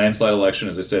biggest landslide election,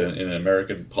 as I said, in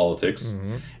American politics,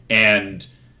 and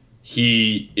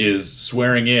he is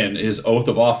swearing in his oath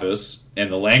of office,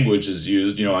 and the language is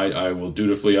used. I will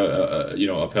dutifully,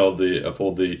 uphold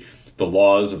the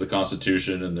laws of the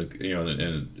Constitution and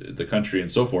the country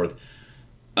and so forth.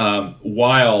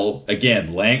 While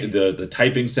again, the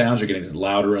typing sounds are getting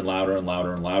louder and louder and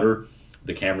louder and louder.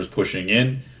 The camera's pushing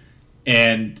in.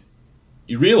 And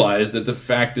you realize that the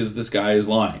fact is this guy is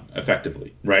lying,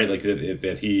 effectively, right? Like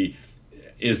that he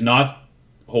is not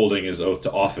holding his oath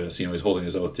to office. He's holding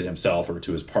his oath to himself or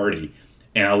to his party.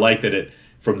 And I like that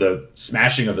from the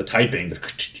smashing of the typing, the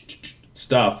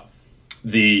stuff,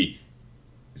 the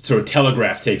sort of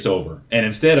telegraph takes over. And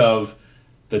instead of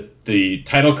the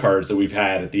title cards that we've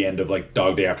had at the end of like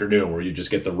Dog Day Afternoon, where you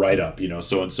just get the write-up,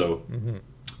 so-and-so...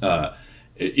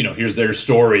 here's their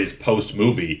stories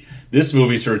post-movie. This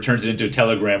movie sort of turns it into a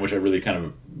telegram, which I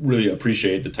really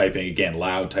appreciate. The typing, again,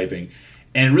 loud typing.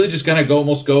 And it really just kind of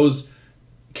almost goes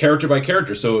character by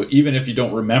character. So even if you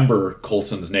don't remember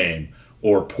Coulson's name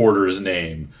or Porter's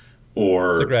name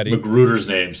or Segretti. Magruder's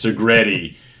name,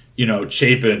 Segretti,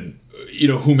 Chapin,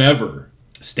 whomever,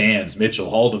 Stans,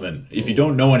 Mitchell, Haldeman, if you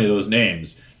don't know any of those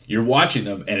names, you're watching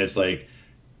them and it's like,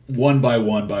 one by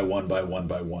one by one by one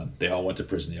by one. They all went to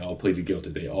prison. They all pleaded guilty.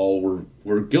 They all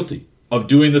were guilty of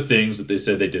doing the things that they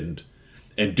said they didn't,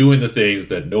 and doing the things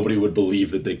that nobody would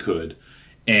believe that they could.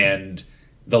 And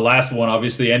the last one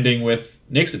obviously ending with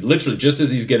Nixon, literally just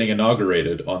as he's getting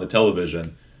inaugurated on the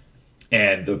television.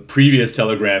 And the previous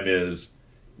telegram is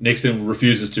Nixon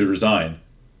refuses to resign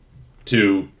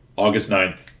to August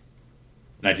 9th,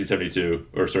 1972,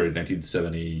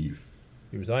 1970.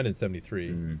 He resigned in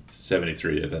 73.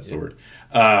 73, if that's the word.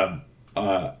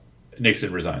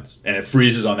 Nixon resigns. And it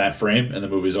freezes on that frame, and the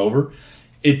movie's over.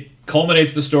 It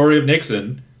culminates the story of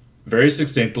Nixon very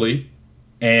succinctly,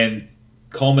 and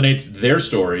culminates their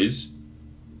stories,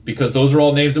 because those are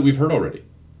all names that we've heard already.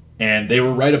 And they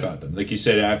were right about them. Like you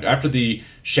said, after the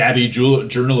shabby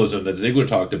journalism that Ziegler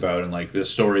talked about, and like this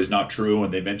story is not true,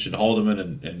 and they mentioned Haldeman,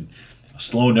 and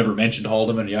Sloan never mentioned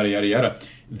Haldeman, yada, yada, yada.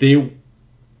 They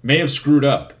may have screwed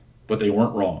up, but they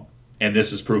weren't wrong. And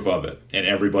this is proof of it. And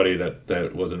everybody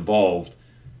that was involved,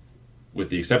 with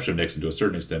the exception of Nixon to a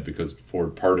certain extent, because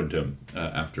Ford pardoned him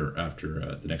after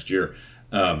the next year,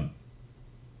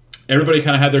 everybody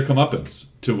kind of had their comeuppance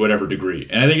to whatever degree.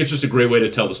 And I think it's just a great way to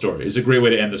tell the story. It's a great way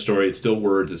to end the story. It's still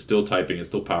words, it's still typing, it's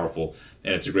still powerful,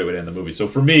 and it's a great way to end the movie. So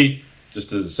for me,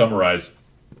 just to summarize,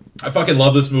 I fucking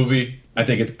love this movie. I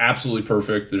think it's absolutely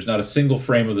perfect. There's not a single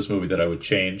frame of this movie that I would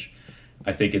change.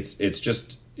 I think it's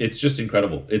just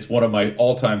incredible. It's one of my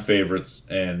all-time favorites,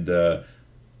 and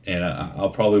I'll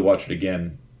probably watch it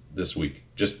again this week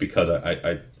just because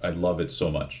I love it so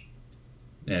much.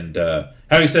 And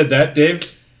having said that,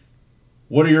 Dave,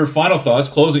 what are your final thoughts,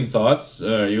 closing thoughts?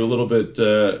 Are you a little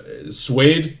bit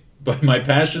swayed by my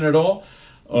passion at all,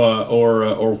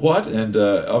 or what? And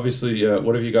obviously,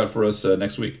 what have you got for us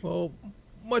next week? Well,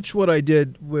 much what I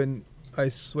did when I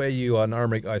swayed you on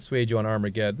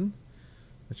Armageddon.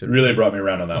 Which really brought me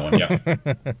around on that one.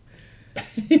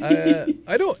 Yeah.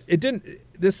 It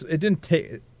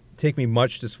didn't take me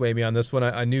much to sway me on this one.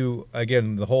 I knew,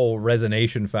 again, the whole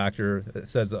resonation factor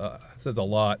says a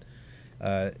lot.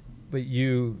 But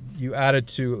you added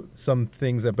to some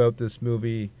things about this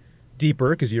movie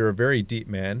deeper, because you're a very deep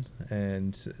man,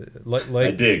 and like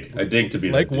I dig to be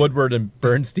like that Woodward and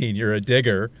Bernstein. You're a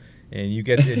digger, and you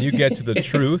get to the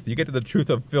truth. You get to the truth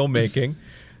of filmmaking.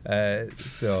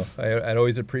 So I'd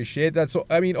always appreciate that. So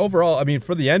I mean, overall,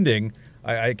 for the ending,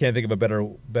 I can't think of a better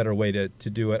way to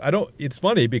do it. It's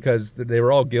funny because they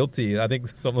were all guilty. I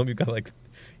think some of them got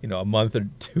a month or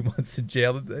 2 months in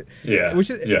jail. Yeah.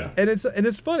 And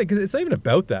it's funny because it's not even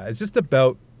about that. It's just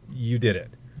about you did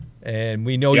it, and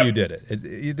we know you did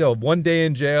it. 1 day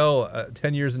in jail,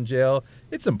 10 years in jail.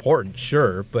 It's important,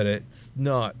 sure, but it's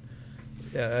not.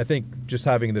 I think just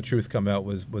having the truth come out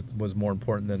was more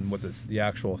important than what the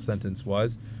actual sentence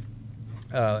was.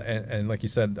 And like you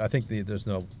said, I think there's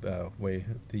no way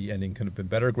the ending could have been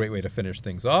better. Great way to finish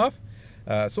things off.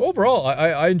 So overall,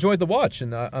 I enjoyed the watch,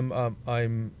 and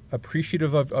I'm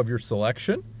appreciative of your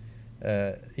selection.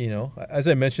 As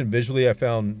I mentioned, visually, I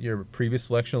found your previous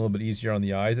selection a little bit easier on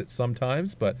the eyes at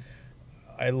sometimes, but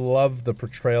I love the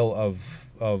portrayal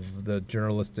of the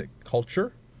journalistic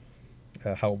culture.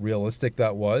 How realistic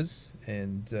that was,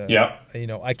 and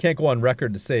I can't go on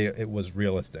record to say it was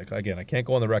realistic. Again, I can't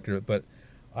go on the record, but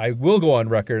I will go on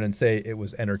record and say it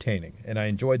was entertaining, and I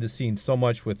enjoyed the scene so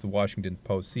much with the Washington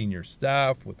Post senior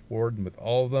staff, with Ward, and with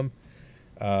all of them.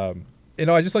 I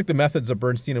just like the methods that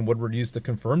Bernstein and Woodward used to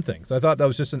confirm things. I thought that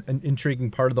was just an intriguing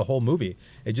part of the whole movie.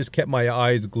 It just kept my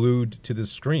eyes glued to the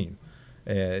screen.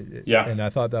 And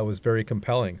I thought that was very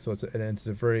compelling. So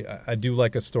I do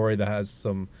like a story that has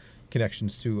some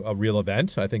connections to a real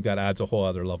event. I think that adds a whole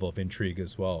other level of intrigue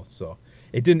as well. So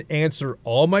it didn't answer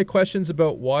all my questions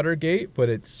about Watergate, but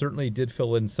it certainly did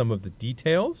fill in some of the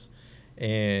details.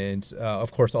 And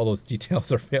of course, all those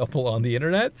details are available on the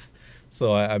internet.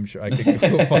 So I'm sure I could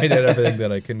go find out everything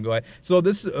that I can go. So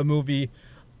this is a movie,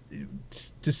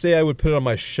 to say I would put it on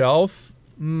my shelf,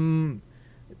 maybe,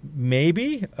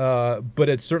 but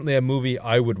it's certainly a movie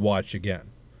I would watch again.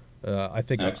 I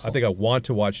think I want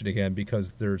to watch it again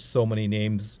because there's so many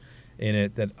names in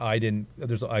it that I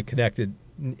connected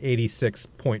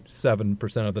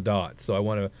 86.7% of the dots. So I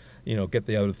want to, get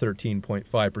the other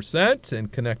 13.5%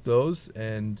 and connect those,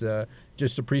 and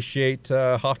just appreciate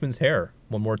Hoffman's hair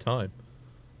one more time.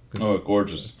 Oh,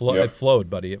 gorgeous! It flowed,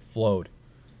 buddy. It flowed,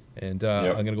 and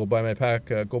I'm gonna go buy a pack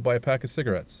of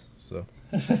cigarettes. So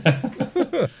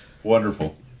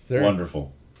wonderful,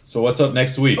 wonderful. So what's up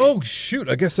next week? Oh, shoot.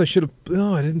 I guess I should have...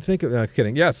 No, I didn't think of... No,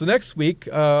 kidding. Yeah, so next week,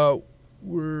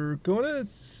 we're going to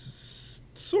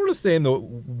sort of stay in the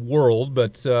world,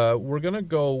 but we're going to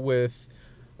go with...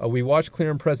 we watched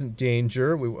Clear and Present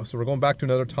Danger. So we're going back to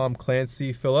another Tom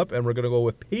Clancy, Philip, and we're going to go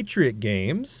with Patriot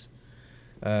Games,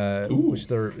 which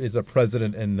there is a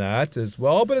president in that as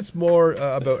well, but it's more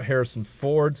about Harrison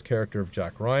Ford's character of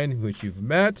Jack Ryan, which you've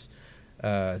met.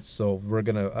 So we're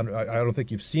going to... I don't think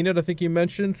you've seen it, I think you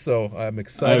mentioned, so I'm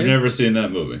excited. I've never seen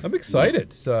that movie. I'm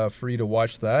excited for you to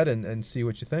watch that and see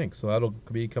what you think. So that'll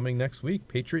be coming next week,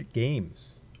 Patriot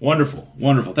Games. Wonderful,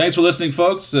 wonderful. Thanks for listening,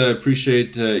 folks.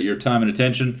 Appreciate your time and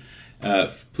attention.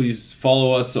 Please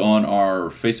follow us on our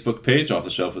Facebook page, Off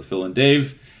the Shelf with Phil and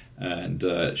Dave, and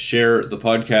share the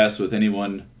podcast with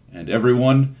anyone and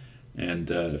everyone.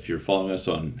 And if you're following us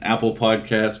on Apple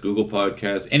Podcasts, Google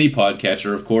Podcasts, any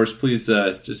podcatcher, of course, please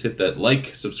just hit that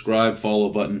like, subscribe, follow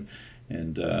button,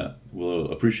 and we'll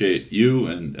appreciate you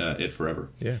and it forever.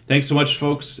 Yeah. Thanks so much,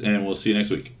 folks, and we'll see you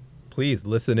next week. Please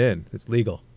listen in. It's legal.